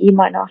understanding that you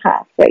might not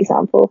have, for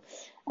example.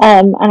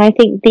 And I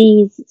think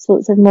these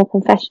sorts of more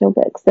confessional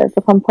books that have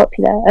become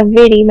popular are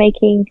really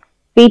making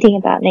reading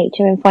about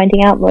nature and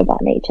finding out more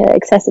about nature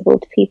accessible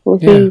to people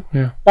who,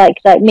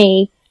 like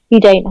me, who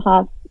don't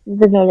have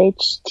the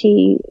knowledge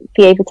to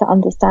be able to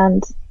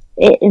understand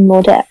it in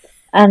more depth.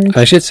 And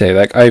I should say,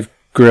 like, I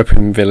grew up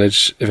in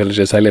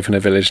villages. I live in a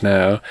village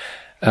now.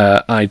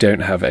 I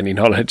don't have any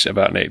knowledge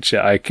about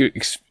nature.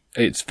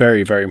 It's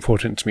very, very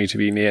important to me to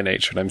be near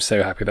nature, and I'm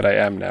so happy that I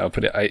am now.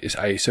 But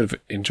I sort of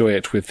enjoy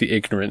it with the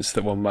ignorance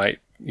that one might,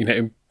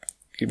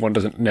 one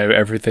doesn't know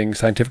everything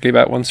scientifically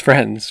about one's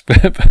friends, but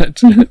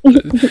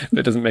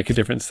it doesn't make a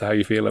difference to how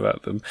you feel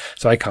about them.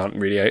 So I can't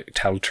really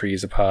tell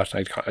trees apart.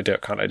 I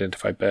can't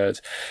identify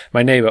birds.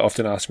 My neighbour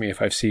often asks me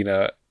if I've seen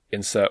a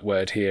insert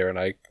word here, and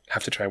I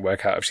have to try and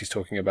work out if she's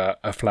talking about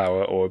a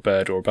flower or a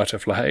bird or a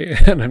butterfly.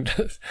 And I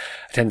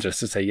tend just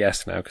to say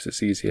yes now because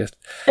it's easiest.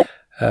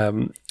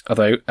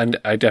 Although, and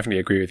I definitely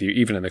agree with you,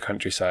 even in the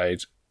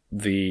countryside,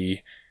 the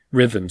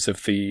rhythms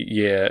of the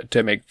year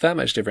don't make that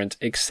much difference,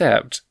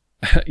 except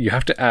you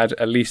have to add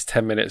at least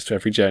 10 minutes to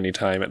every journey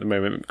time at the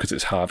moment because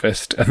it's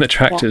harvest and the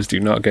tractors do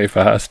not go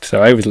fast.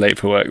 So I was late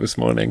for work this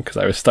morning because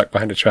I was stuck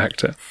behind a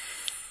tractor.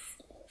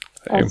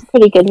 That's a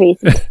pretty good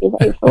reason to be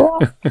late for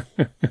work.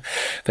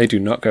 They do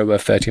not go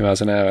above 30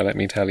 miles an hour, let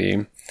me tell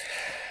you.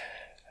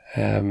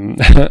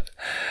 How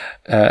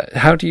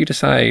do you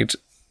decide?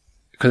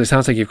 because it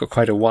sounds like you've got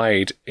quite a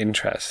wide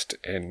interest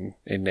in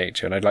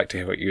nature, and I'd like to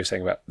hear what you were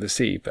saying about the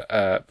sea.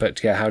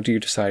 But yeah, how do you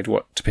decide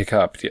what to pick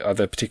up? Are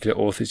there particular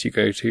authors you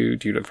go to?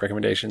 Do you look for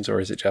recommendations,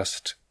 or is it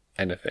just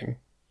anything?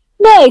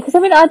 No, because I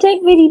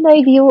don't really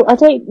know I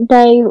don't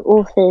know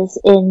authors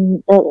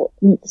in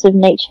the sort of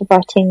nature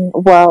writing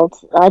world.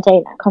 I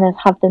don't kind of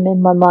have them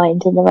in my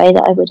mind in the way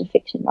that I would a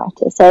fiction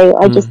writer. So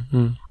I just,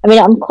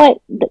 I'm quite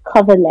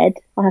cover led,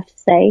 I have to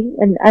say.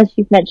 And as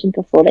you've mentioned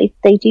before,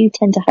 they do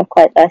tend to have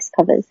quite nice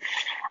covers.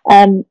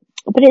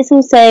 But it's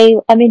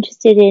also, I'm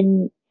interested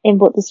in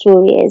what the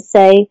story is.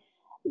 So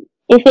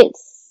if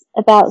it's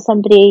about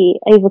somebody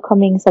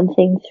overcoming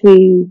something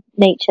through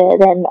nature,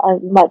 then I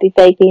might be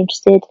vaguely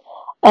interested.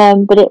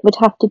 But it would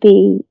have to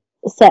be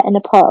set in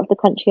a part of the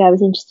country I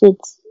was interested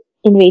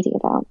in reading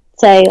about.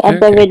 So I've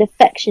got a real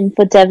affection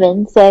for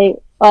Devon,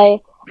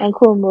 and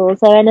Cornwall,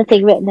 so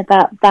anything written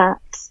about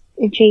that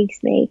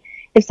intrigues me.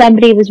 If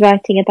somebody was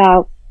writing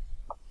about,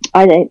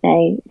 I don't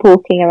know,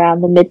 walking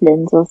around the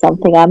Midlands or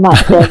something, I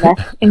might feel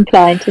less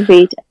inclined to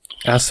read it.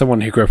 As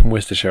someone who grew up in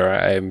Worcestershire,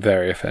 I am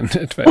very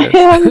offended by this.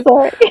 I'm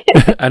sorry.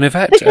 And in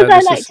fact, because I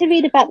like to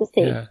read about the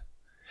sea. Yeah.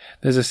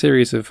 There's a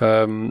series of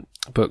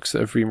books that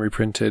have been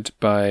reprinted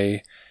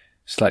by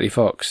Slightly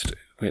Foxed,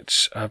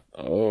 which I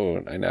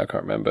now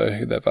can't remember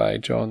who they're by,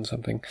 John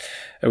something,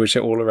 which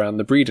are all around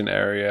the Bredon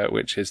area,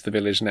 which is the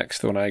village next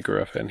to the one I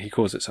grew up in. He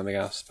calls it something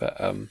else,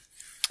 but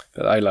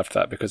I loved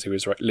that because he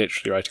was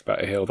literally writing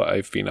about a hill that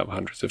I've been up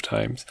hundreds of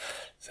times.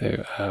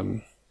 So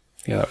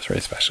that was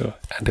very special,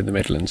 and in the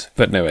Midlands,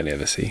 but nowhere near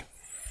the sea.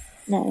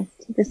 No,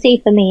 the sea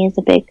for me is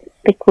a big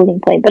calling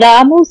point. But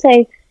I'm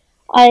also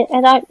I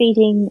like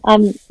reading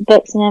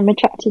books, and I'm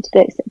attracted to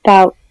books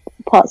about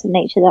parts of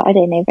nature that I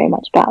don't know very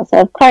much about. So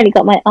I've currently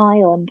got my eye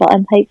on, but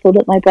I'm hopeful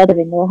that my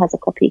brother-in-law has a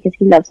copy because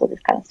he loves all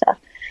this kind of stuff,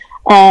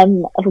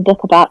 of a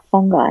book about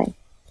fungi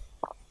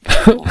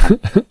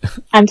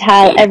and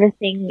how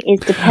everything is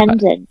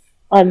dependent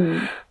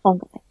on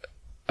fungi.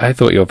 I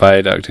thought your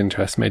viaduct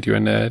interest made you a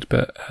nerd,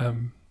 but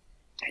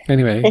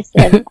anyway.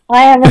 Listen,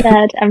 I am a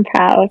nerd and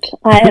proud.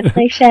 I have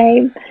no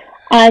shame.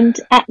 And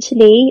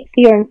actually,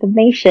 for your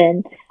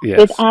information,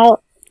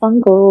 without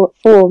fungal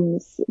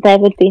forms, there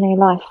would be no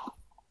life.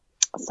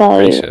 So,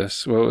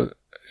 gracious. Well,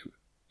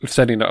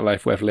 certainly not a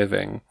life worth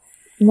living.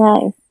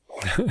 No.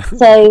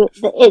 So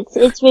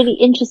it's really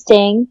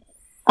interesting,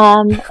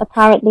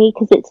 apparently,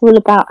 because it's all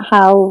about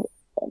how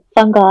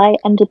fungi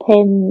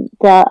underpin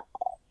the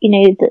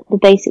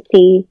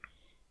basically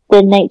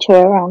the nature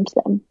around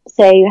them.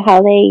 So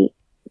how they,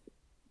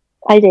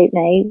 I don't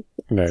know.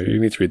 No, you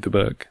need to read the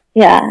book.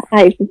 Yeah,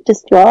 I need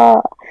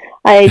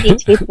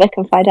to read the book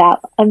and find out.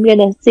 I'm going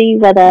to see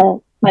whether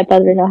my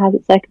brother-in-law has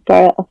it so I can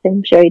borrow it off him.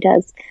 I'm sure he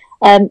does.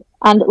 And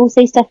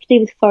also stuff to do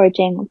with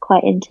foraging I'm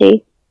quite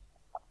into.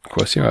 Of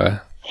course you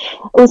are.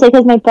 Also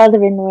because my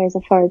brother-in-law is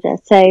a forager,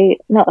 so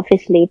not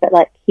officially, but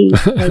like he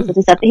knows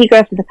it stuff. He grew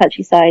up in the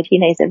countryside, he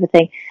knows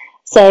everything.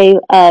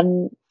 So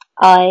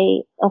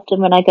I often,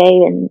 when I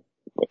go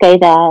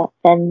there,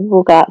 then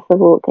we'll go out for a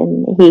walk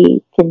and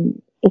he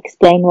can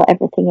explain what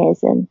everything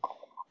is. And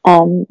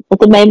at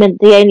the moment,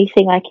 the only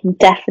thing I can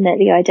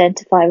definitely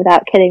identify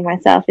without killing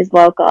myself is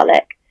wild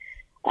garlic.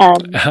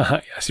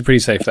 Yes, you're pretty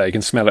safe there. You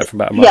can smell it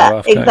from about a mile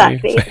off. Yeah,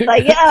 exactly. So.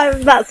 Like,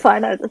 that's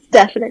fine. That's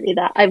definitely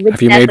that.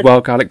 Have you made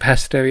wild garlic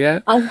pesto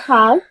yet? I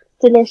have.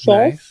 Delicious.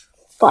 Nice.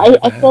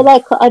 But I feel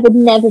like I would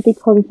never be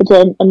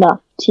confident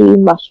enough to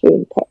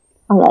mushroom pick.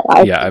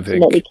 I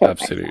think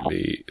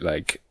absolutely.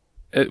 Like,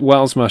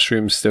 Wells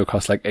mushrooms still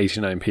cost like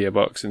 89p a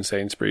box in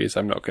Sainsbury's.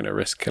 I'm not going to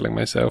risk killing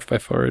myself by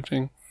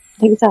foraging.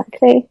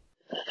 Exactly.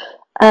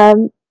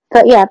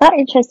 But yeah, that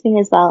interests me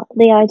as well.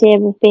 The idea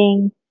of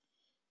being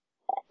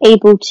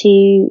able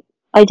to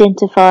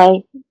identify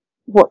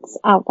what's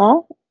out there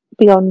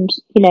beyond,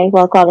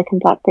 wild garlic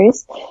and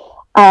blackberries.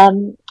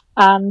 And,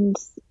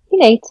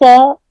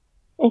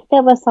 if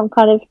there was some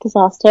kind of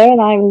disaster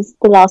and I was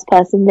the last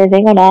person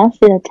living on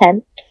Earth in a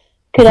tent,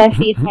 could I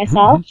feed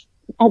myself?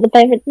 At the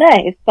moment,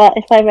 no. But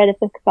if I read a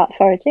book about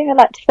foraging, I'd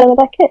like to feel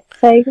like it.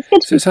 So it's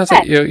good. So it sounds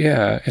like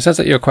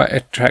you're quite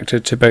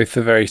attracted to both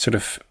the very sort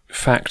of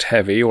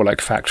fact-heavy or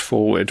like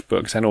fact-forward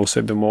books, and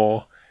also the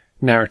more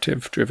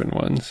narrative-driven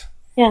ones.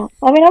 Yeah,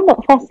 I mean, I'm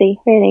not fussy,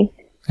 really.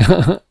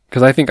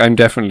 Because I think I'm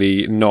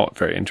definitely not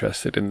very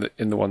interested in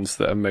the ones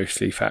that are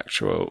mostly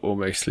factual or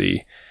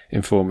mostly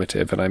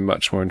informative, and I'm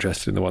much more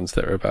interested in the ones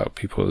that are about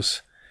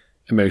people's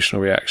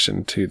emotional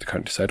reaction to the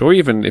countryside, or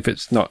even if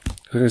it's not.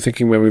 I was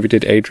thinking when we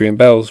did Adrian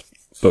Bell's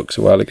books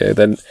a while ago,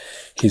 then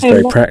he's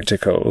very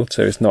practical,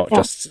 so it's not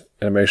just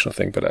an emotional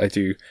thing. But I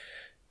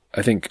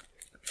think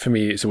for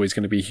me, it's always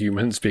going to be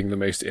humans being the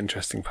most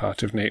interesting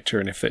part of nature,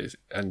 and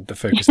the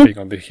focus being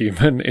on the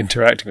human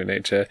interacting with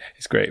nature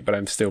is great. But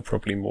I'm still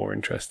probably more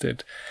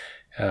interested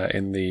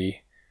in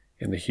the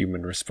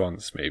human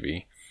response,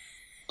 maybe.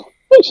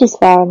 Which is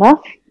fair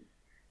enough.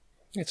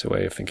 It's a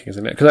way of thinking,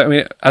 isn't it? Because I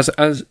mean, as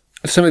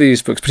some of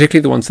these books,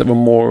 particularly the ones that were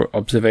more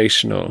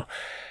observational,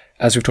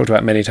 as we've talked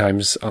about many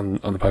times on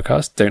the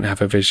podcast, don't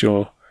have a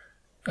visual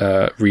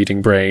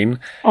reading brain.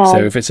 So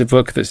if it's a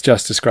book that's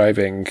just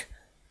describing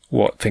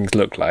what things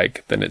look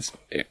like, then it's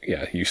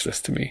useless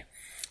to me.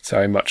 So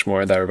I'm much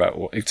more there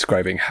about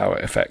describing how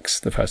it affects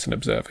the person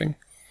observing.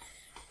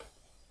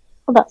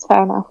 Well, that's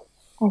fair enough,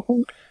 I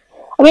think.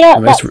 I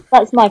mean,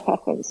 that's my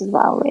preference as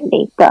well,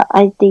 really, but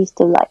I do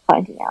still like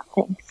finding out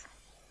things.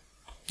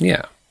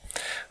 Yeah.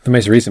 The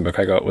most recent book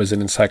I got was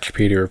an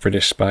Encyclopedia of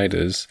British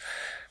Spiders,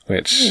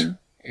 which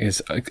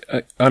is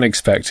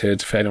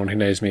unexpected for anyone who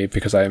knows me,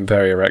 because I am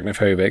very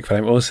arachnophobic, but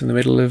I'm also in the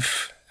middle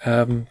of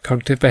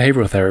cognitive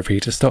behavioural therapy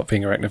to stop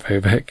being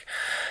arachnophobic.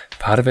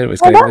 Part of it was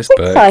getting this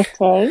book.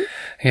 Exciting.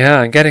 Yeah,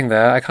 I'm getting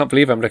there. I can't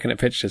believe I'm looking at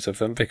pictures of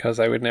them, because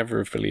I would never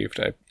have believed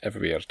I'd ever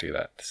be able to do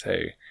that.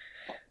 So,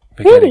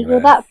 really?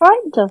 You're that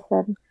frightened of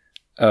them?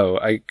 Oh,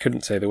 I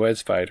couldn't say the word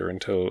spider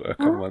until a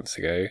couple months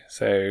ago,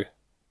 so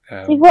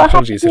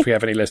apologies if we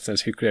have any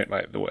listeners who don't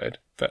like the word.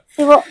 But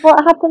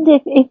what happened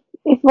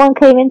if one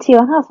came into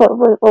your house?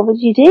 What would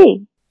you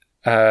do?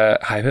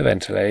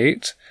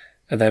 Hyperventilate,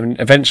 and then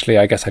eventually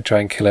I guess I'd try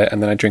and kill it,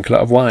 and then I'd drink a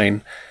lot of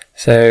wine.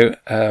 So,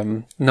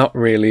 not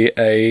really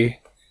a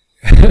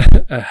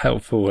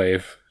helpful way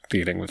of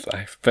dealing with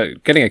life.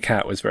 But getting a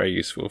cat was very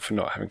useful for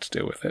not having to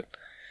deal with it.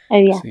 Oh,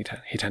 yeah. So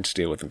he tended to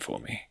deal with them for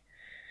me.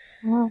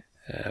 Wow.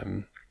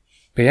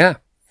 But yeah,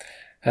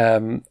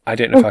 I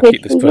don't know if I'll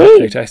keep this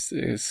book,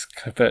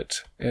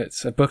 but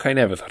it's a book I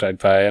never thought I'd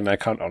buy, and I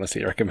can't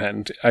honestly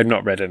recommend. I've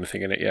not read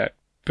anything in it yet,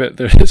 but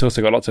it's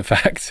also got lots of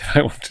facts if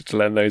I wanted to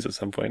learn those at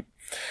some point.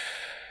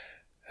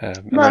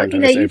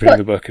 Opening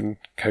the book and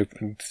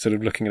sort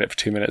of looking at it for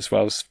 2 minutes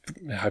whilst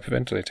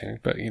hyperventilating.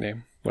 But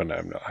well, no,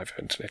 I'm not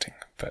hyperventilating.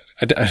 But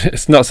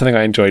it's not something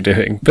I enjoy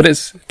doing. But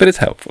it's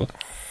helpful.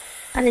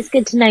 And it's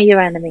good to know your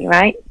enemy,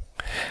 right?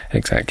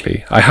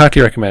 Exactly. I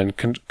heartily recommend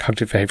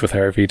cognitive behavioural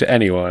therapy to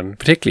anyone,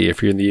 particularly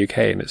if you're in the UK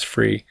and it's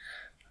free.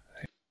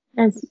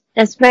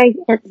 It's very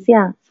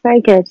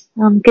good.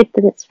 I'm good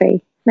that it's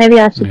free. Maybe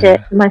I should do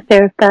it for my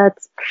fear of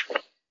birds.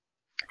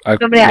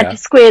 Normally I'd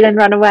just squeal and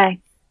run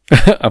away.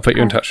 I'll put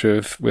you in touch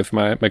with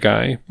my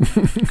guy.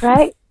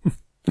 Right.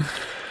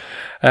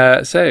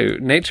 So,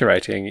 nature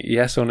writing,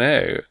 yes or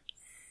no?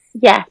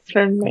 Yes,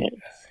 from me.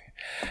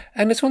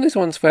 And it's one of those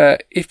ones where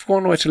if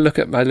one were to look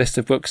at my list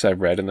of books I've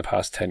read in the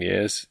past 10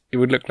 years, it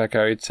would look like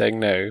I would say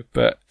no.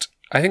 But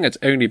I think it's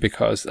only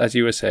because, as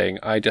you were saying,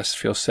 I just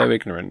feel so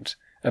ignorant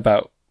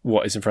about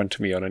what is in front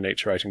of me on a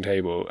nature writing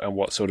table and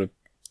what sort of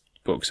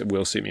books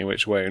will suit me and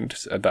which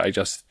won't, that I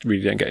just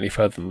really don't get any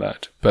further than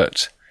that.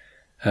 But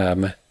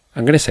I'm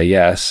going to say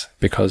yes,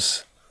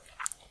 because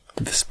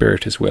the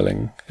spirit is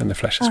willing and the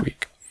flesh is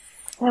weak.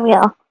 There we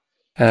are.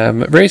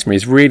 Rosemary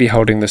is really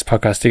holding this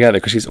podcast together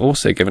because she's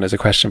also given us a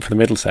question for the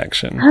middle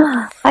section.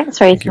 Thanks,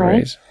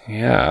 Rosemary.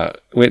 Yeah,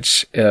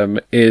 which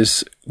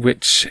is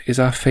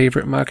our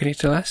favourite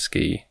Marghanita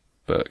Laski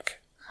book?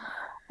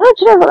 Oh,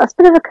 do you know what? That's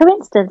a bit of a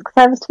coincidence,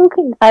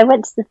 because I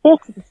went to the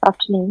theatre this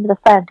afternoon with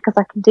a friend, because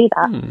I can do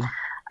that.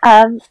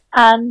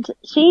 And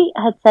she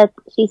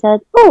said,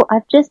 oh,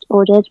 I've just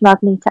ordered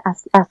Marghanita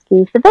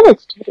Laski's The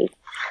Village to read.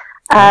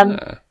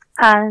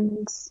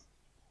 And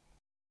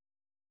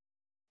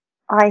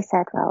I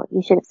said, well,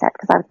 you should have said,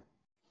 because I've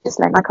just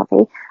learned my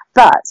copy.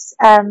 But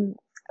then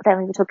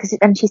we were talking,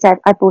 and she said,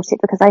 I bought it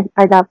because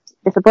I loved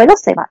Little Boy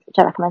Lost so much, which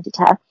I recommended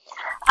to her.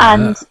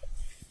 And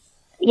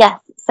yes,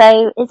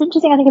 so it's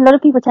interesting. I think a lot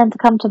of people tend to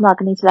come to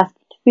Marghanita Laski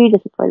through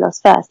Little Boy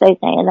Lost first,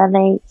 don't they? And then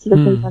they sort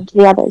of move on to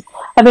the others.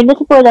 I mean,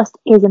 Little Boy Lost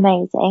is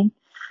amazing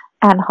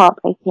and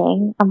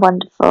heartbreaking and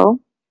wonderful.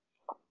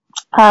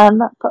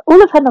 But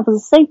all of her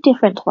novels are so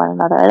different to one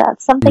another.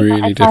 That's something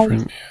really that I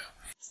find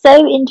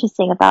so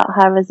interesting about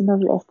her as a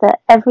novelist,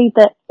 that every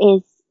book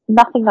is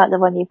nothing like the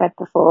one you've read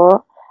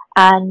before,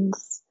 and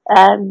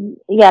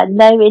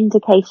no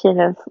indication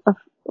of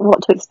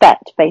what to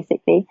expect,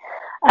 basically.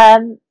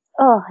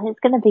 It's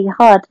going to be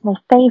hard. My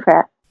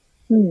favourite.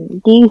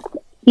 Do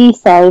you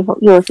say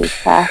what yours is,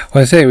 Claire?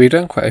 Well, I say we've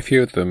done quite a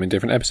few of them in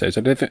different episodes.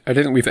 I don't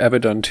think we've ever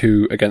done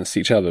two against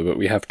each other, but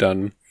we have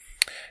done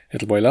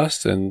Little Boy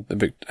Lost, and I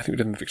think we've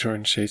done The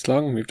Victorian Chaise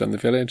Long. We've done The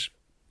Village,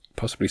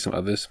 possibly some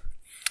others.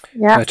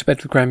 Yeah. To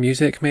Bed with Grand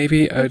Music,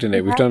 maybe. I don't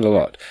know. We've done a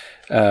lot.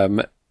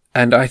 And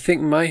I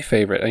think my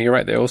favourite, and you're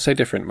right, they're all so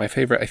different. My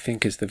favourite, I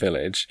think, is The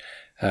Village.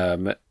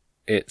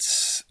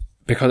 It's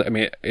because, I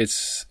mean,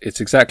 it's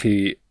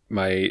exactly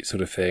my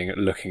sort of thing,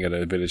 looking at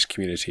a village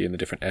community and the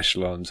different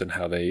echelons and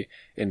how they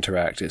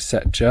interact. It's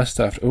set just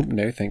after, oh,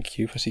 no, thank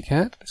you,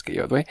 Pussycat. Let's get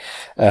you out of the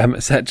way.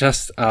 Set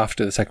just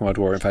after the Second World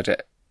War. In fact,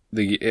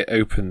 it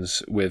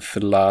opens with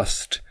the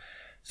last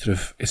sort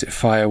of, is it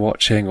fire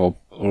watching or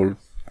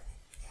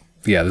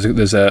yeah,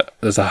 there's a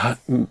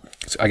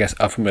I guess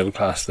upper middle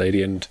class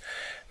lady and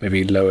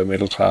maybe lower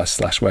middle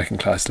class / working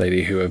class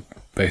lady who have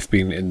both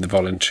been in the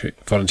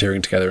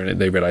volunteering together,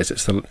 and they realise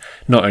it's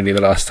not only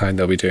the last time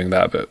they'll be doing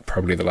that, but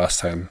probably the last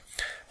time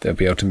they'll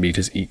be able to meet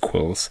as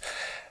equals.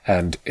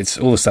 And it's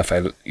all the stuff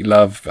I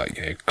love,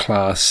 like,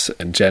 class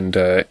and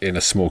gender in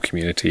a small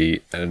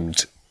community,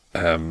 and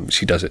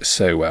she does it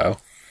so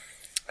well.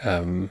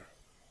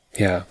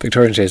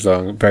 Victorian Chaise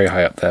Long, very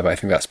high up there, but I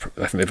think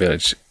The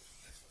Village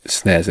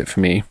snares it for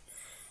me.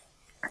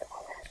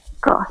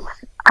 Gosh,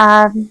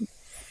 I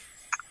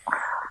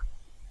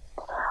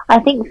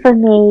think for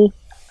me,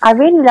 I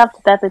really love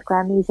To Bed with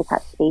Grand Music,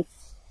 actually.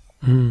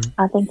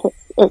 I think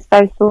it's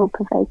very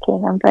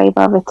thought-provoking and very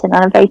well written,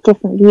 and a very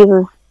different view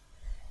of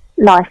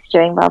life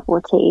during World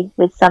War II,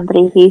 with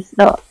somebody who's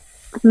not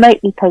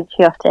remotely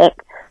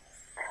patriotic,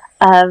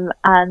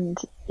 and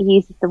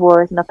uses the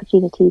war as an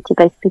opportunity to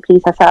basically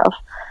please herself.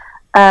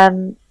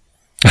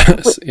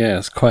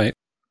 Yes, quite.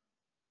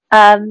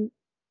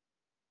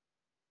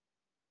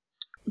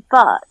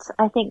 But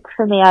I think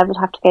for me, I would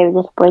have to go with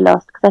Little Boy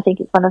Lost, because I think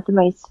it's one of the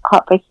most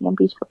heartbreaking and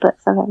beautiful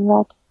books I've ever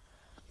read.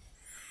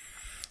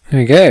 There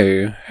we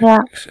go. Yeah.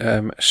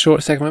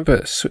 Short segment,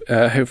 but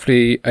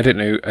hopefully, I don't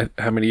know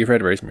how many you've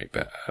read, Rosemary,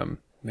 but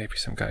maybe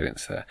some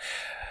guidance there.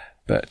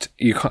 But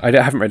I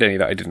haven't read any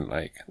that I didn't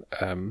like.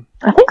 I think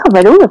I've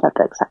read all of her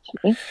books,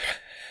 actually.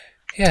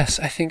 Yes,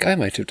 I think I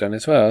might have done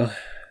as well.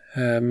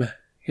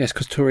 Yes,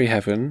 because Tory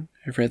Heaven,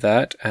 I've read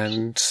that,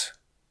 and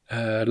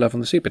Love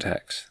on the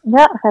Supertax.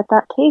 Yeah, I've read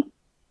that too.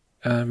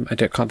 I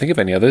can't think of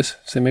any others,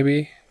 so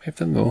maybe we've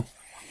done more.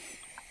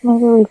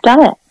 Maybe we've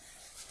done it.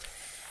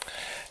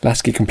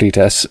 Lasky complete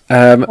us.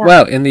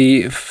 Well, in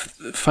the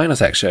final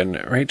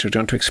section, Rachel, do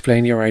you want to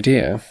explain your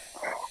idea?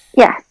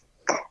 Yes.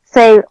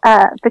 So,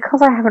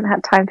 because I haven't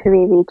had time to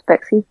reread the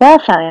books we were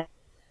planning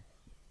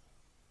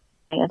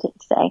on it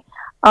today,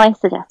 I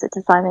suggested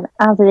to Simon,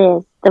 as it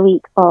is the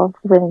week of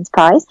the Women's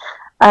Prize,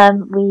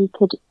 we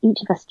could each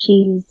of us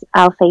choose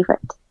our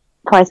favourite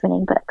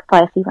prize-winning book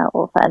by a female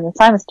author, and then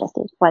Simon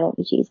suggested, why don't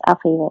we choose our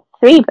favourite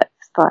 3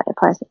 books by a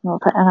prize-winning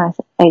author, and I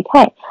said,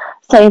 okay.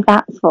 So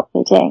that's what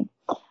we're doing.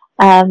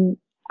 And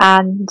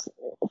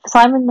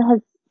Simon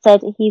has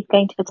said he's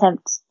going to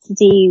attempt to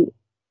do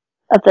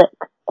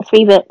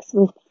 3 books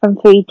from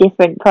 3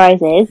 different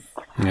prizes.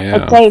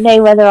 Yeah. I don't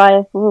know whether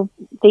I will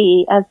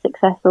be as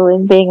successful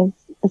in being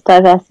as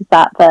diverse as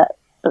that, but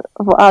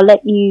I'll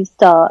let you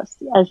start,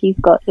 as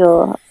you've got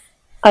your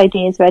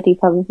ideas ready,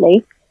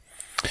 probably.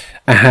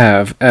 I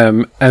have,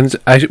 and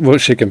I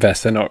should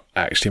confess, they're not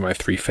actually my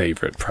 3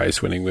 favourite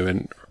prize-winning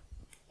women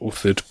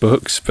authored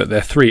books, but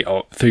they're 3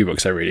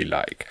 books I really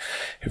like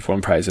who've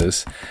won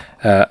prizes.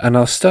 And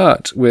I'll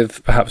start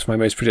with perhaps my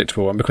most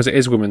predictable one, because it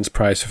is Women's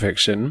Prize for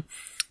Fiction.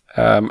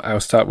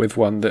 I'll start with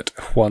one that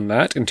won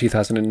that in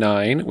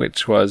 2009,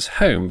 which was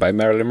Home by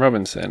Marilyn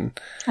Robinson.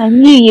 I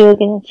knew you were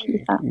going to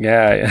choose that.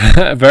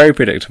 Yeah, very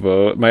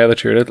predictable. My other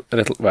 2 are a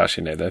little well,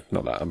 actually, no, they're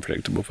not that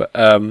unpredictable, but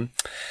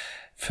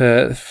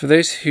for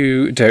those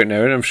who don't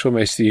know, and I'm sure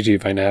most of you do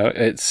by now,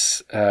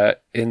 it's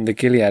in the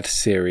Gilead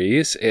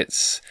series.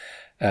 It's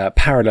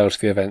parallel to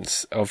the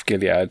events of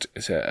Gilead.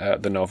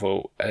 The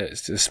novel.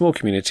 It's a small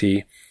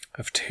community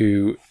of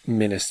 2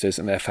 ministers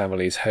and their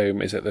families.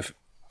 Home is at the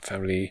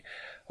family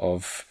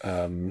of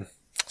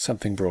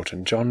something Broughton.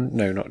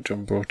 Not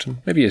John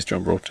Broughton. Maybe he is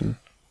John Broughton.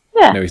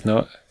 Yeah. No, he's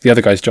not. The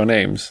other guy's John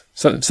Ames.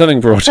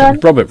 Something Broughton.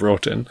 Robert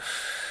Broughton.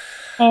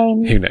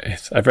 Who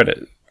knows? I've read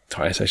it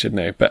twice, I should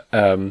know. But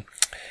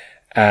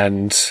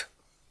and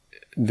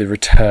the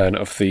return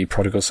of the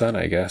prodigal son,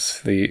 I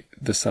guess. The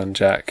son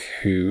Jack,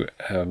 who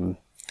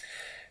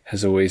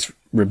has always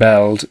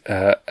rebelled,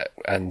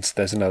 and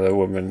there's another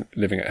woman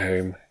living at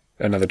home,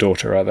 another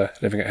daughter rather,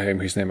 living at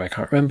home whose name I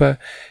can't remember,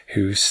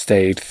 who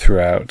stayed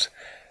throughout,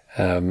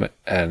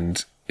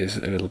 and is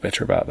a little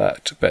bitter about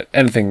that. But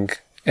anything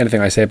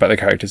I say about the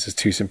characters is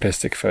too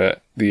simplistic for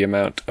the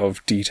amount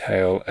of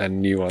detail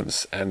and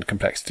nuance and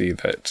complexity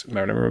that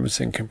Marilyn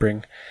Robinson can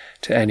bring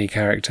to any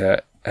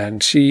character.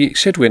 And she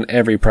should win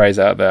every prize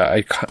out there.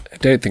 I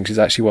don't think she's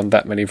actually won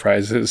that many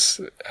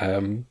prizes,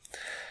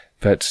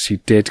 but she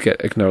did get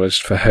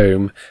acknowledged for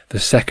Home, the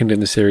second in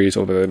the series,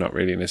 although they're not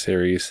really in a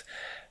series.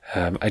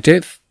 I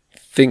don't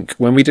think,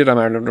 when we did our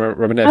Marilyn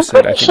Robinson episode,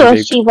 I'm pretty sure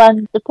she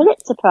won the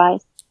Pulitzer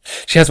Prize.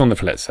 She has won the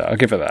Pulitzer, I'll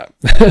give her that.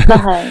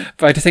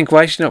 But I just think,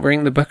 why is she not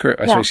bringing the Booker?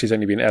 I suppose she's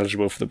only been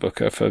eligible for the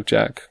Booker for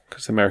Jack,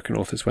 because American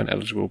authors weren't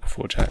eligible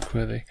before Jack,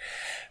 were they?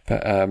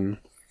 But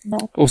no.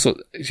 Also,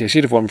 she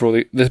should have won for all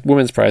the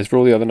Women's Prize for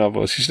all the other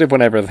novels. She should have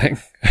won everything.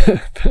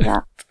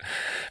 But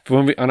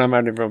when on our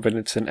Marilyn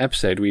Robinson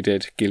episode, we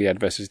did Gilead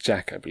versus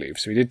Jack, I believe.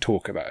 So we did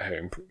talk about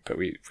Home, but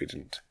we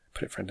didn't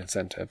put it front and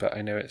centre. But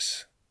I know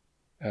it's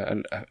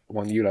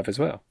one you love as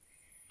well.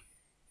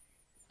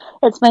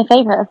 It's my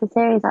favourite of the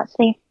series,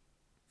 actually.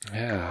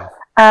 Yeah.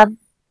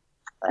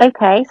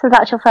 Okay, so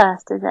that's your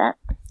first, is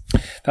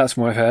it? That's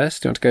my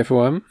first. Do you want to go for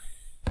one?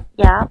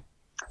 Yeah.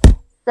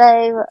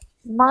 So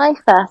my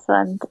first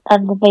one,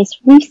 and the most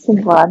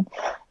recent one,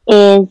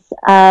 is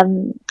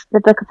the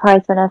Booker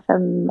Prize winner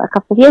from a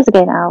couple of years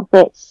ago now,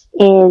 which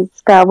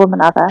is Girl, Woman,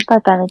 Other by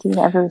Bernardine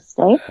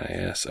Evaristo.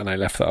 Yes, and I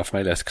left that off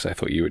my list because I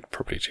thought you would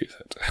probably choose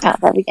it. Oh,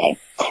 there we go.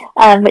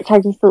 Which I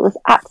just thought was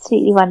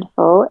absolutely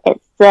wonderful.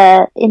 It's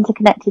the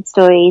interconnected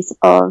stories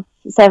of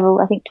several,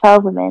 I think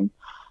 12 women,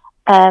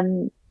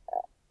 all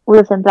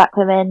of them black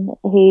women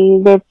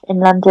who live in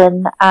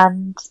London,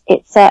 and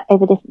it's set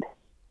over different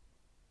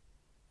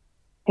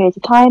periods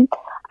of time,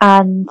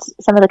 and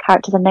some of the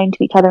characters are known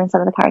to each other and some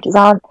of the characters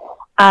aren't,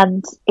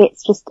 and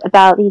it's just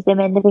about these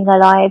women living their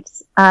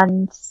lives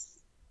and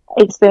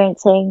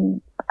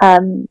experiencing,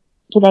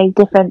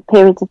 different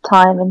periods of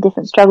time and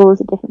different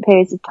struggles at different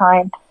periods of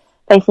time,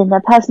 both in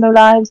their personal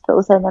lives, but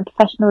also in their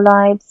professional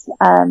lives,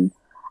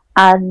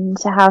 and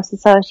how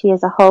society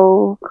as a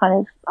whole kind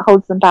of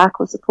holds them back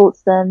or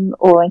supports them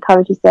or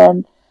encourages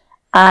them.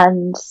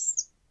 And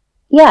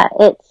yeah,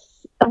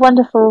 it's a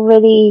wonderful,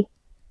 really,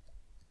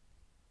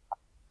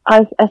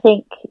 I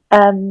think,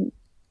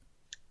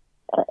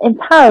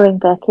 empowering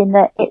book, in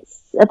that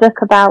it's a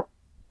book about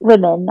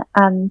women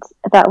and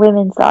about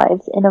women's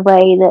lives in a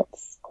way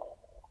that's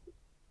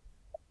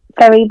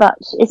very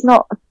much, it's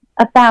not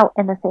about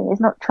anything.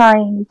 It's not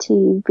trying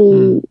to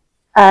be,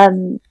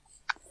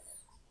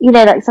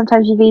 like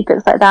sometimes you read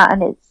books like that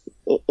and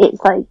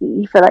it's like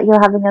you feel like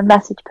you're having a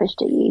message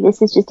pushed at you.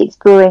 This is just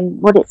exploring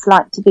what it's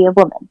like to be a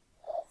woman.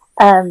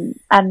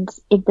 And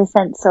in the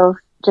sense of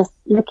just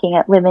looking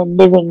at women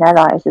living their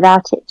lives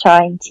without it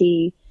trying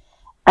to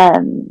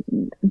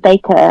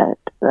make a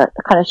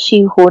kind of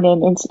shoehorn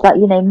into, like,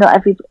 not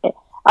every.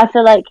 I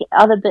feel like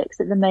other books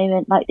at the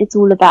moment, like, it's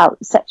all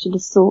about sexual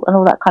assault and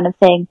all that kind of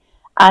thing,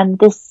 and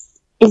this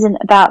isn't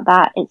about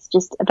that. It's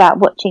just about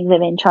watching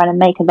women trying to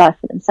make a life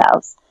for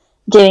themselves,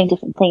 doing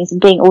different things and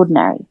being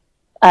ordinary.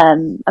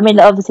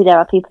 Obviously there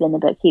are people in the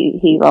book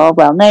who are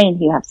well known,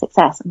 who have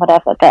success and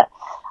whatever, but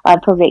I'm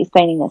probably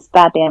explaining this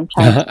badly. I'm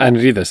trying to... and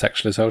either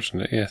sexual assault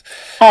in it, yes.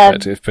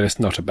 But it's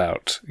not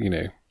about,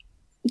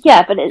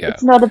 Yeah, but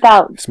it's not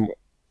about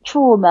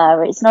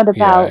trauma. It's not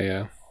about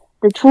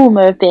the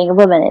trauma of being a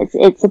woman.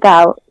 It's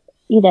about,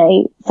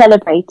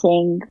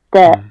 celebrating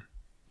the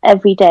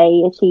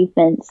everyday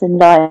achievements and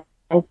life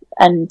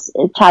and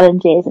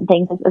challenges and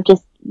things of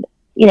just,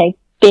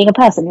 being a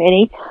person,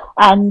 really.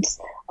 And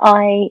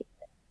I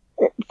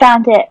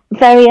found it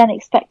very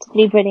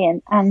unexpectedly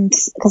brilliant, and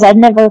because I'd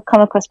never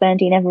come across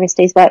Bernardine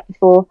Evaristo's work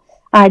before.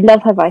 I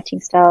love her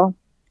writing style.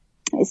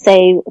 It's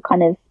so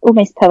kind of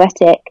almost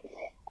poetic,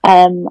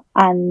 and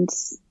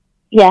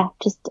yeah,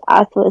 just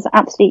I thought it was an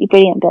absolutely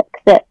brilliant book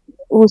that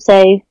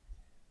also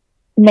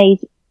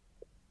made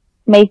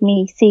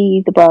me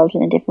see the world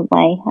in a different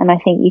way, and I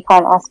think you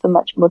can't ask for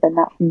much more than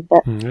that from the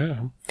book. Yeah,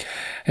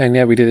 and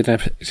yeah, we did an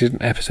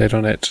episode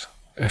on it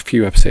a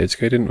few episodes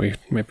ago, didn't we?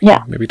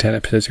 Maybe 10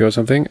 episodes ago or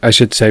something. I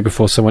should say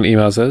before someone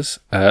emails us,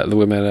 the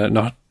women are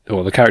not,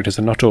 or the characters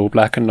are not all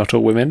black and not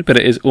all women, but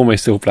it is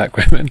almost all black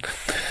women.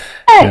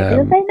 Oh,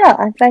 did they not?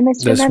 I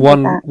must there's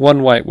remember that.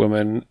 one white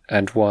woman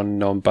and one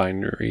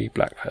non-binary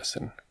black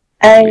person.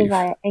 Oh,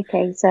 right.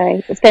 Okay,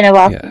 sorry. It's been a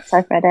while since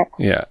I've read it.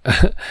 Yeah.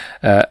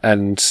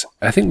 And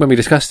I think when we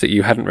discussed it,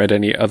 you hadn't read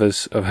any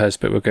others of hers,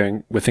 but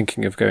we're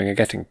thinking of going and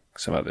getting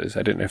some others.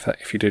 I don't know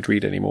if you did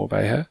read any more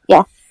by her.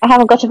 Yeah, I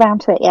haven't got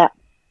around to it yet,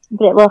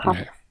 but it will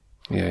happen.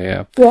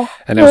 Yeah. Yeah.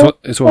 And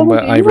it's one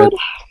where I read...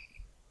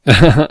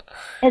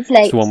 It's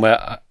late. It's the one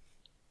where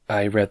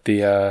I read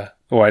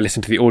I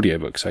listened to the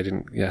audiobook, so I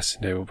didn't,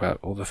 know about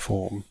all the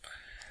form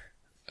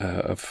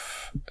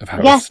of how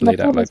it's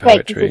laid out like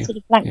poetry. It's sort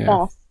of blank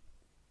verse.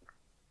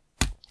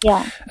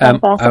 Yeah.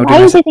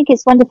 I also think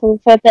it's wonderful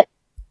for that.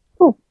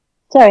 Oh,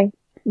 sorry.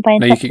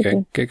 No, you keep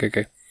going.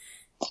 Go.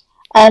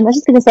 I was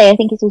just going to say, I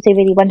think it's also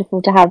really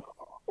wonderful to have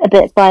a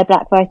book by a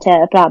black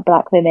writer about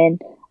black women,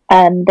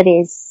 that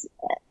is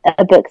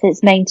a book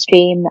that's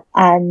mainstream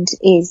and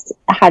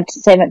had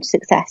so much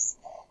success,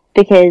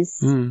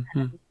 because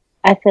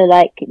I feel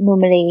like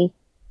normally,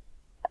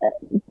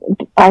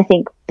 I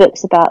think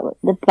books about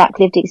the black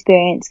lived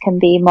experience can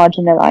be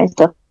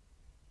marginalised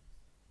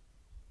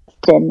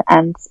often,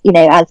 and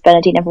as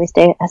Bernardine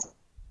Evaristo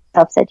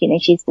herself said,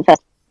 she's the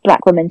first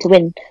black woman to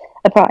win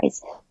a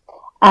prize,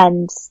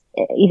 and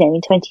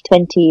in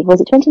 2020,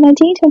 was it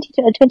 2019,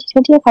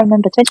 2020? I can't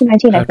remember.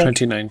 2019, I think.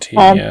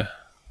 2019,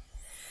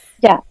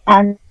 yeah,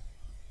 and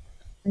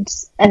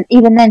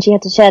even then she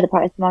had to share the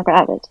prize with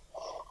Margaret Atwood.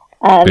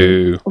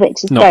 Boo.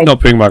 Which is not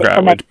booing Margaret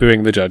Atwood,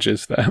 booing the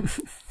judges there.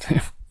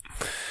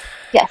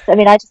 Yes, I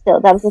just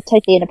thought that was a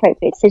totally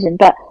inappropriate decision,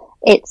 but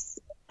it's,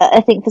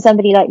 I think for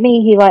somebody like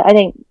me who I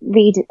don't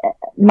read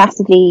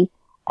massively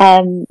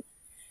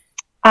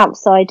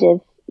outside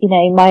of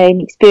my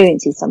own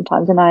experiences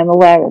sometimes, and I am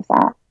aware of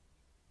that,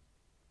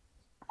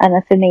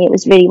 and for me it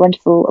was a really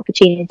wonderful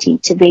opportunity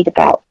to read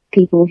about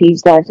people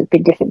whose lives have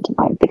been different to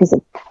mine because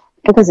of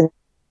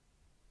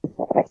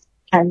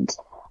and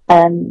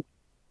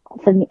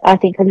for me, I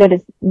think a lot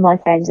of my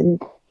friends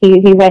and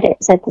who read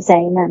it said the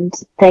same, and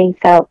they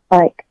felt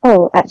like,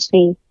 oh,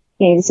 actually,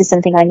 this is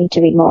something I need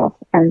to read more of.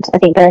 And I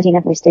think Bernardine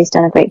Evaristo's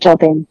done a great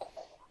job in,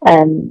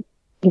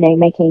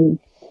 making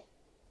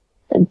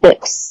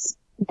books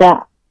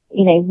that,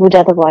 would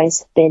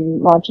otherwise have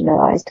been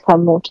marginalised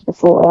come more to the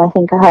fore. And I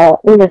think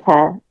all of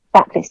her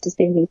backlist has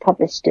been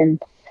republished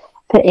and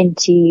put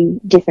into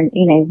different,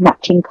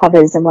 matching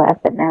covers and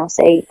whatever now.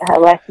 So her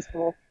work is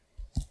more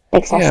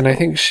accessible. Yeah, and I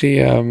think she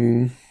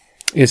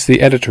is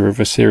the editor of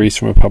a series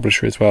from a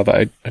publisher as well that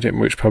I don't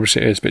know which publisher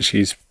it is, but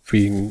she's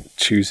been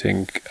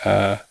choosing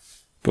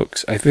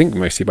books, I think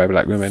mostly by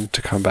black women,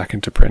 to come back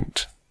into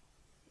print.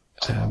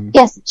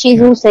 Yes, she's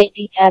also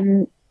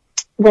the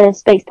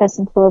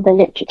spokesperson for the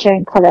Literature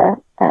in Colour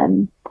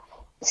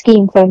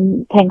scheme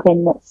from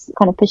Penguin that's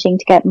kind of pushing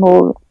to get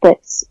more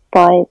books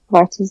by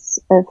writers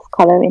of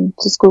colour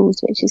into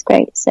schools, which is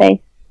great. So,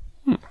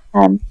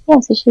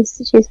 so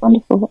she's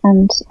wonderful,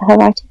 and her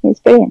writing is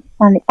brilliant.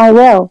 And I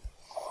will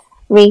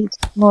read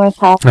more of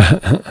her.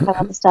 Her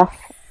other stuff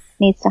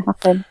needs to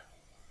happen.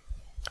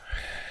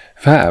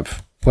 Fab.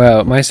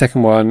 Well, my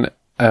second one,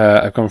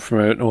 I've gone from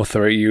an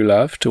author you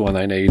love to one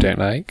I know you don't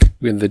like,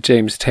 with the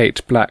James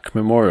Tate Black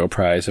Memorial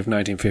Prize of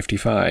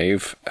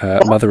 1955,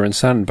 Mother and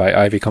Son by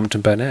Ivy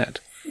Compton Burnett.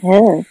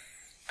 Oh.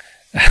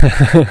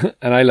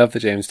 And I love the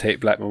James Tate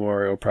Black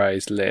Memorial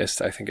Prize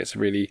list. I think it's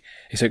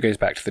so it goes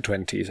back to the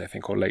 20s, I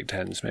think, or late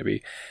 10s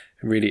maybe.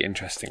 A really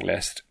interesting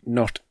list.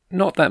 Not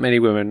that many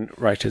women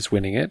writers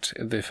winning it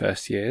in the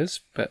first years,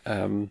 but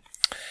that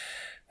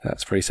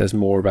probably says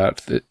more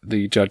about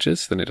the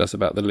judges than it does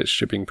about the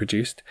literature being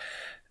produced.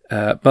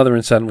 Mother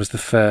and Son was the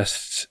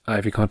first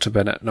Ivy Compton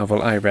Burnett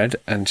novel I read,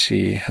 and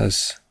she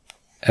has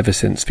ever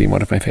since been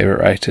one of my favourite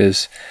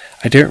writers.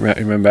 I don't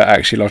remember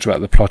actually a lot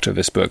about the plot of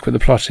this book, but the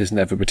plot is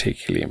never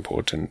particularly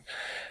important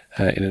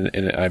in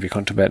an Ivy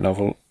Compton Burnett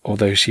novel,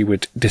 although she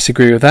would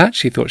disagree with that.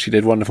 She thought she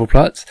did wonderful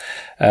plots.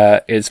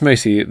 It's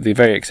mostly the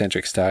very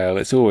eccentric style.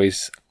 It's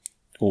always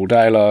all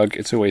dialogue.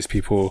 It's always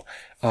people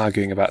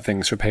arguing about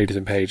things for pages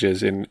and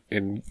pages in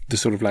the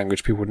sort of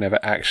language people would never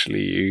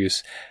actually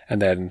use,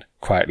 and then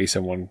quietly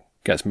someone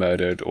gets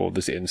murdered, or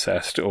there's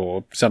incest,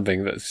 or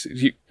something that's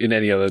in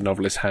any other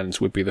novelist's hands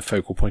would be the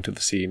focal point of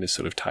the scene is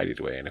sort of tidied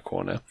away in a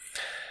corner.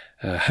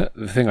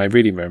 The thing I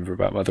really remember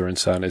about Mother and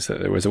Son is that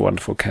there was a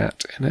wonderful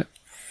cat in it.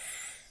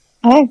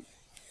 Oh.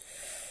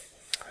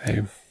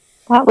 So,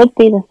 that would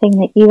be the thing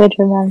that you would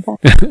remember.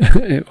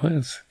 It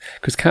was.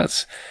 Because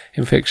cats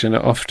in fiction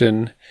are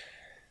often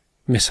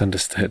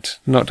misunderstood,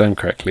 not done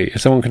correctly.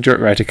 If someone can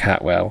write a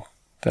cat well,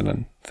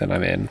 then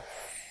I'm in.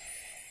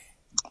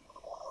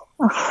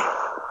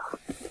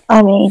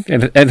 I mean,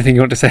 anything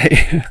you want to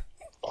say?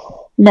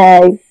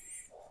 No,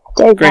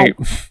 don't. Great.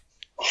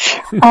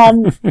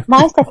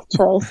 My second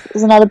choice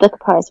is another Booker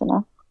Prize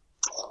winner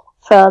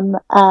from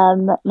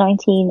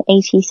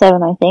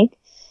 1987, I think,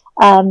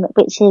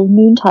 which is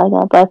Moon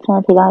Tiger by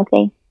Penelope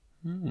Lively.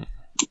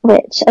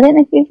 Which I don't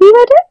know if you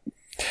read it.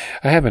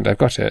 I haven't. I've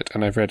got it,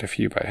 and I've read a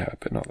few by her,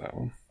 but not that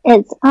one.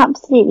 It's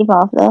absolutely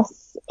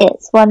marvellous.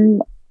 It's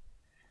one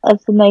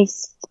of the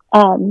most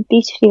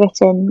beautifully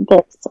written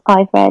books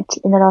I've read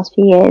in the last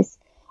few years,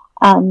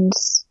 and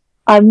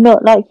I'm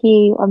not like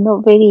you. I'm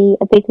not really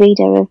a big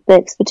reader of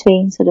books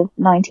between sort of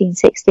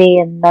 1960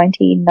 and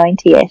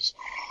 1990-ish,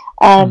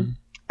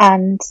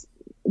 and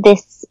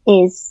this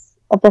is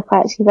a book I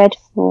actually read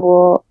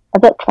for a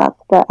book club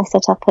that I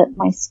set up at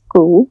my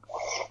school.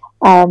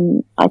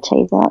 I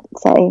chose that,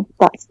 so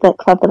that's the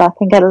club that I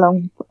can get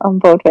along on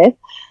board with.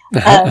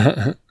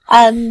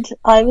 And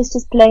I was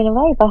just blown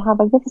away by how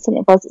magnificent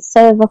it was. It's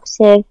so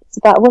evocative. It's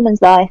about a woman's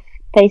life.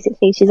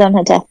 Basically, she's on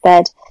her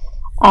deathbed,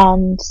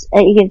 and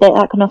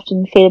that can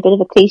often feel a bit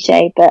of a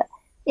cliche, but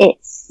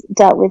it's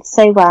dealt with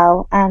so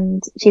well.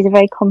 And she's a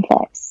very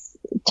complex,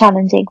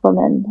 challenging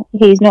woman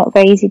who's not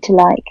very easy to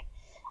like.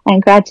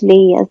 And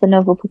gradually, as the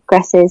novel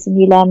progresses and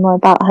you learn more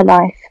about her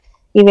life,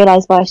 you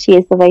realise why she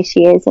is the way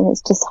she is, and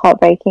it's just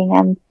heartbreaking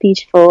and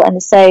beautiful,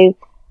 and so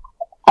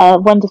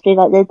wonderfully,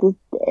 like the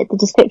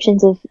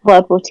descriptions of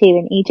World War II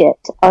in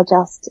Egypt are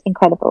just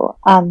incredible,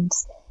 and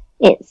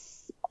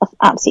it's an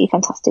absolutely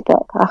fantastic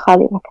book. I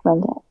highly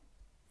recommend it.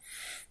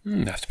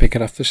 I have to pick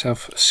it off the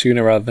shelf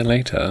sooner rather than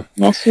later.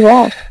 Yes, you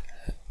will.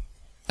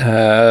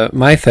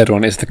 My third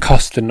one is the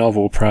Costa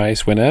Novel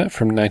Prize winner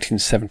from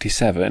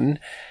 1977,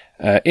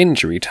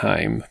 Injury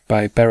Time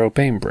by Beryl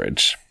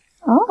Bainbridge.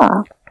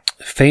 Ah.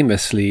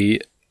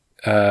 Famously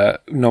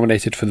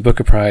nominated for the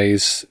Booker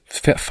Prize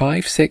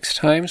 5-6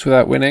 times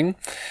without winning.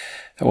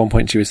 At one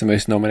point she was the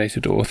most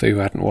nominated author who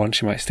hadn't won.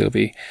 She might still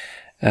be.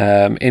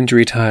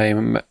 Injury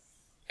Time,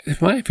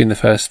 it might have been the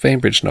first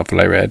Bainbridge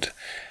novel I read.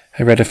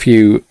 I read a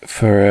few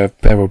for a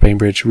Beryl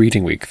Bainbridge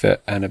reading week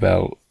that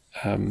Annabelle's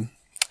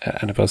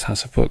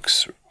House of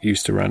Books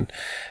used to run.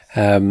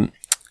 And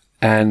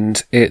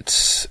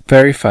it's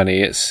very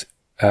funny. It's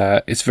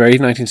very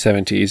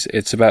 1970s.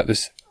 It's about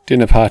this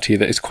dinner party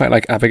that is quite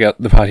like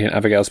the party in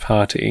Abigail's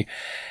Party,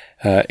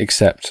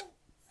 except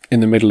in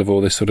the middle of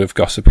all this sort of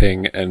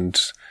gossiping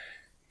and,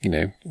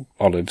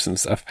 olives and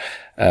stuff,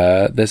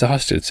 there's a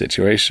hostage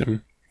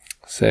situation.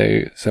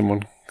 So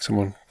someone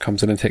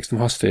comes in and takes them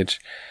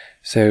hostage.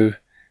 So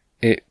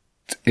it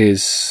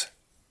is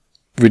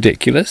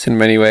ridiculous in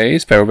many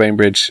ways. Beryl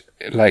Bainbridge,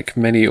 like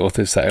many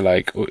authors that I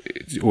like,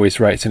 always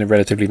writes in a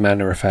relatively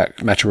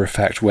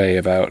matter-of-fact way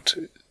about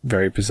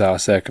very bizarre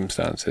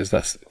circumstances.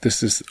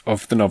 This is,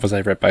 of the novels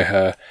I've read by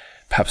her,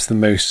 perhaps the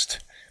most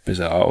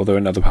bizarre, although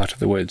Another Part of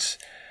the Woods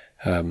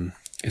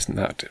isn't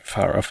that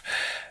far off.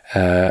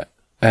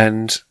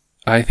 And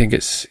I think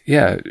it's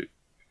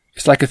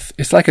like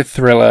a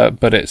thriller,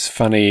 but it's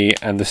funny,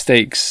 and the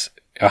stakes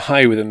are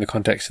high within the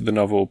context of the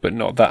novel, but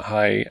not that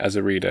high as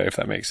a reader, if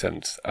that makes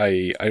sense.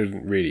 I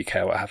didn't really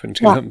care what happened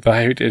to them, but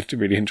I did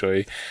really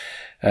enjoy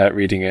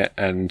reading it,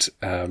 and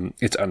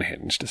it's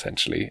unhinged,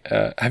 essentially.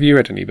 Have you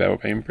read any Beryl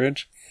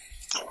Bainbridge?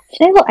 Do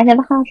you know what? I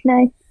never have,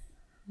 no.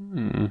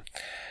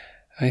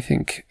 I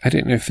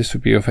don't know if this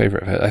would be your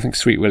favourite of her. I think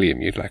Sweet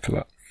William you'd like a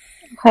lot.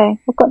 Okay,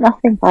 I've got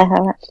nothing by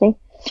her, actually.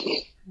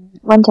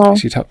 One day.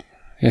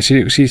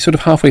 She sort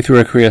of halfway through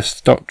her career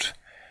stopped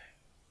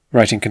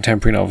writing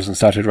contemporary novels and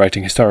started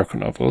writing historical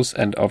novels,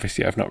 and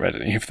obviously I've not read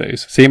any of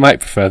those, so you might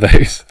prefer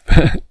those.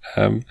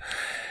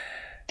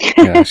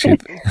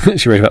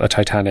 She wrote about the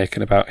Titanic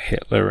and about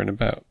Hitler and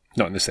about,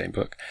 not in the same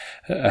book,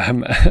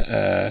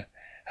 I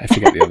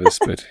forget the others,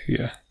 but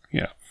yeah.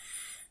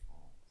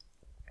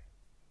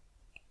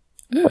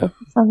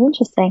 Sounds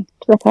interesting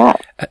to look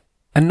at.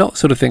 And not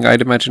sort of thing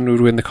I'd imagine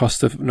would win the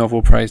Costa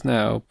Novel Prize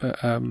now, but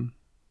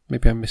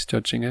maybe I'm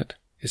misjudging it.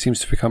 It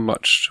seems to become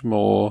much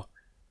more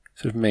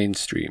sort of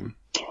mainstream.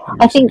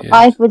 I think years.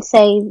 I would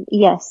say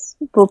yes,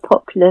 more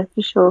popular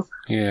for sure.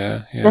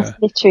 Yeah. Less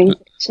literary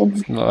fiction.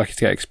 It's not likely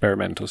to get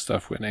experimental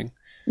stuff winning.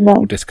 No.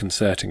 Or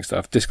disconcerting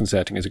stuff.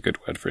 Disconcerting is a good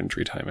word for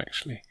Injury Time,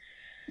 actually.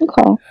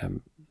 Okay.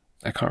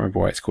 I can't remember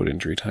why it's called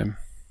Injury Time.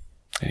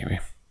 Anyway.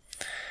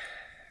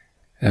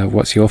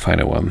 What's your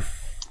final one?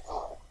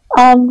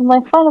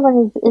 My final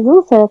one is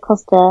also a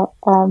Costa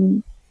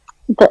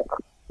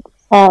book,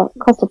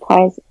 Costa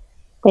Prize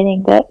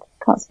winning book,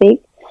 can't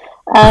speak,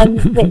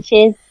 which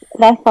is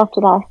Life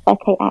After Life by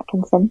Kate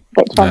Atkinson,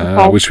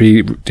 which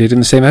we did in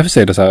the same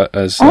episode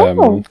as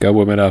Girl,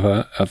 Woman,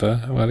 Other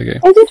a while ago.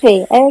 Oh, did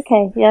we? Oh,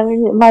 okay. Yeah,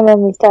 my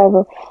memory's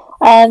terrible.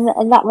 And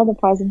that won the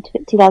prize in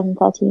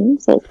 2013,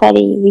 so it's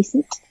fairly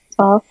recent as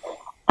well.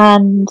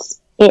 And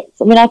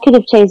I could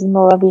have chosen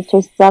more obvious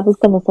choices. I was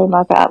going to say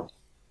Margaret Atwood,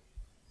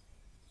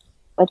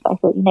 but I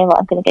thought, you know what,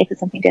 I'm going to go for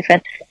something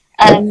different.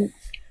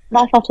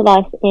 Life After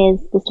Life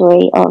is the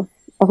story of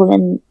a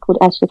woman called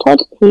Ursula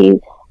Todd who,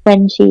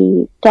 when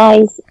she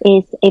dies,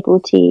 is able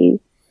to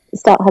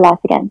start her life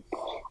again,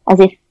 as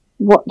if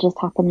what just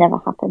happened never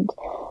happened.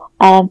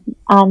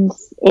 And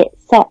it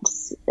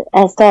starts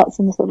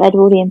in the sort of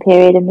Edwardian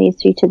period and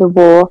moves through to the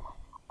war,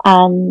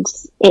 and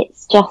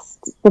it's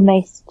just the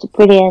most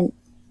brilliant,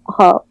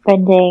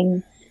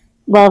 heart-rending,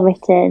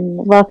 well-written,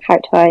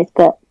 well-characterised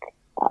book.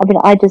 I mean,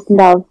 I just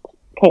love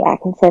Kate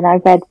Atkinson.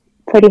 I've read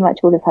pretty much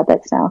all of her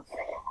books now,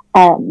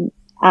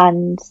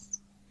 and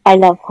I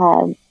love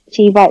her.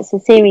 She writes a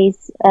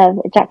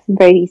Jackson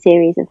Brodie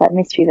series of like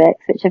mystery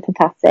books, which are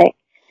fantastic.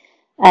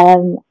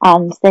 And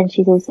then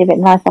she's also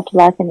written Life After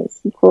Life and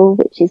its sequel,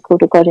 which is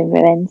called A God in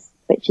Ruins,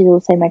 which is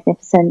also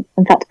magnificent.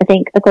 In fact, I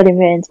think A God in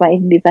Ruins might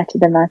even be better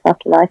than Life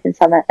After Life in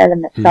some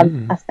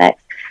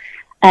aspects.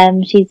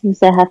 She's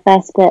also, her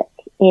first book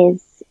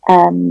is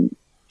Behind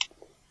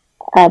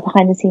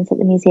the Scenes at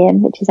the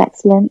Museum, which is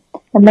excellent,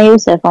 and they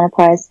also have won a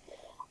prize.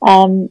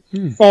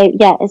 So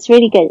yeah, it's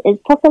really good.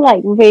 It's proper,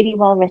 like, really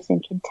well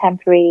written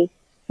contemporary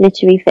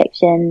literary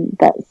fiction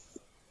that's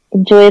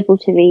enjoyable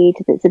to read,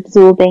 that's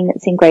absorbing,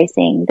 that's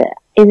engrossing, that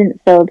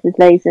isn't filled with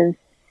loads of,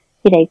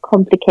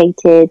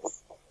 complicated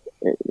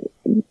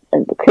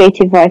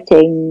creative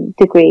writing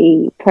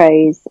degree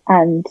prose,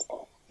 and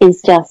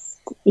is just,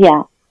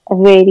 a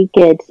really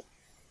good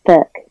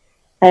book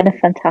and a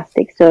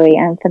fantastic story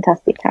and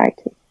fantastic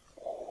characters.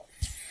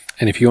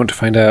 And if you want to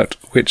find out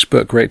which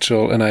book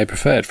Rachel and I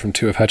preferred from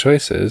two of her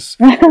choices,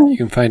 you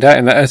can find out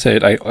in that essay.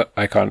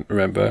 I can't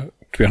remember,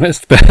 to be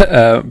honest, but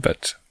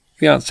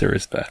the answer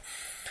is there.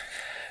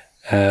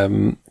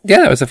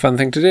 That was a fun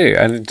thing to do.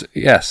 And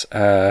yes,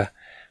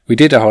 we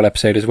did a whole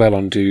episode as well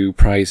on do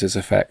prizes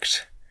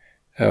affect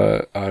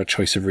our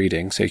choice of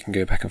reading, so you can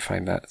go back and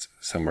find that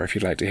somewhere if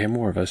you'd like to hear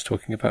more of us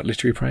talking about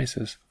literary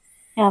prizes.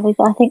 Yeah,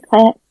 I think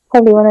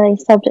probably one of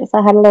these subjects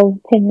I had a lot of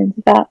opinions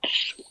about.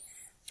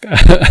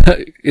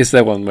 Is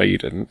there one where you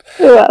didn't?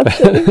 Well,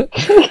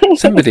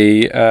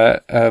 somebody,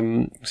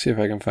 see if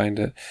I can find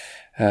it.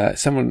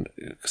 Someone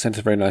sent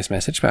a very nice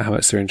message about how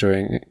much they're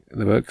enjoying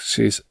the book.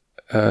 She's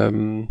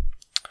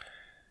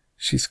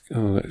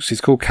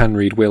called Can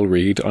Read Will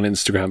Read on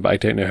Instagram, but I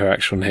don't know her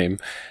actual name.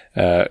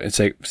 And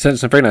so sent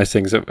some very nice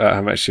things about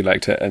how much she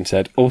liked it, and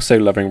said also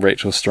loving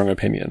Rachel's strong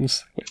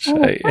opinions, which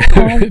I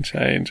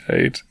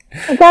enjoyed.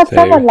 I'm glad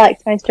someone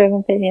likes my strong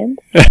opinions.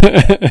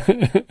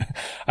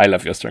 I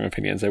love your strong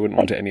opinions. I wouldn't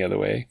want it any other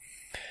way.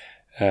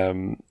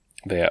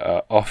 They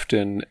are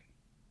often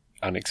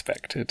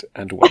unexpected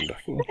and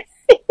wonderful.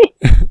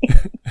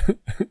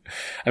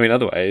 I mean,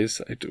 otherwise,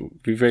 it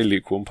would be a very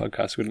lukewarm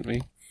podcast, wouldn't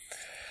we?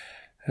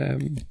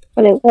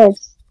 Well, it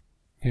was.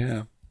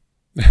 Yeah.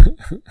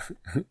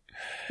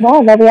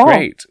 Well, there we are.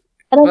 Great.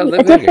 And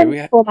a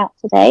different format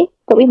today,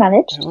 but we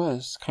managed. It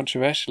was,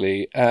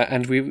 controversially.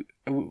 And we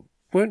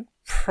won't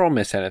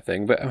promise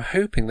anything, but I'm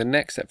hoping the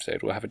next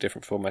episode will have a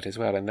different format as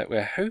well, and that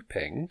we're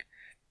hoping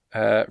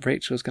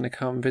Rachel's going to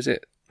come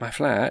visit my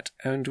flat,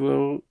 and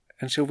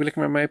she'll be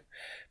looking around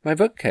my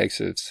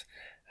bookcases.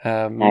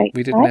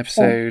 We did an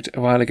episode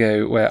a while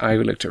ago where I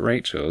looked at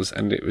Rachel's,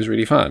 and it was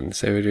really fun.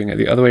 So we're doing it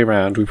the other way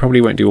around. We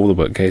probably won't do all the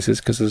bookcases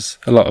because there's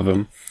a lot of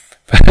them,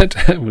 but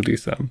we'll do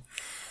some.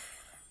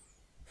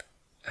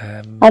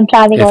 I'm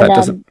planning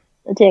on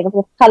doing a bit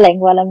of culling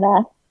while I'm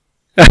there.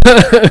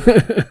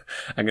 I'm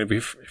going to be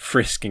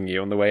frisking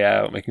you on the way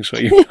out, making sure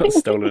you've not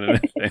stolen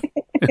anything.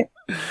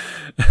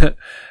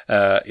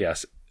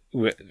 Yes.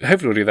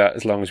 Hopefully we'll do that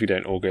as long as we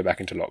don't all go back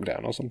into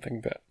lockdown or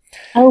something. But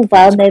oh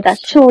well, no,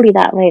 surely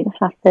that won't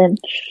happen.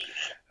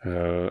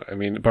 I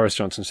mean, Boris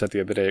Johnson said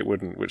the other day it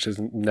wouldn't, which has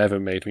never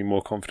made me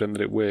more confident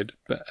that it would.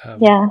 But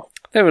yeah,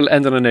 then we'll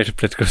end on a note of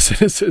political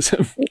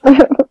cynicism.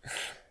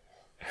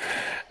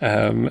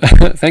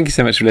 Thank you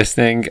so much for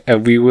listening.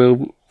 We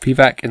will be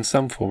back in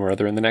some form or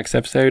other in the next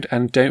episode,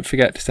 and don't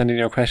forget to send in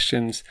your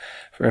questions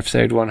for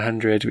episode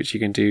 100, which you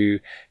can do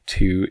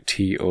to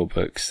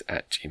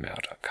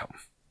teaorbooks@gmail.com.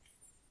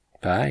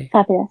 Bye.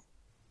 Fabulous.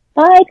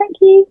 Bye, thank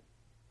you.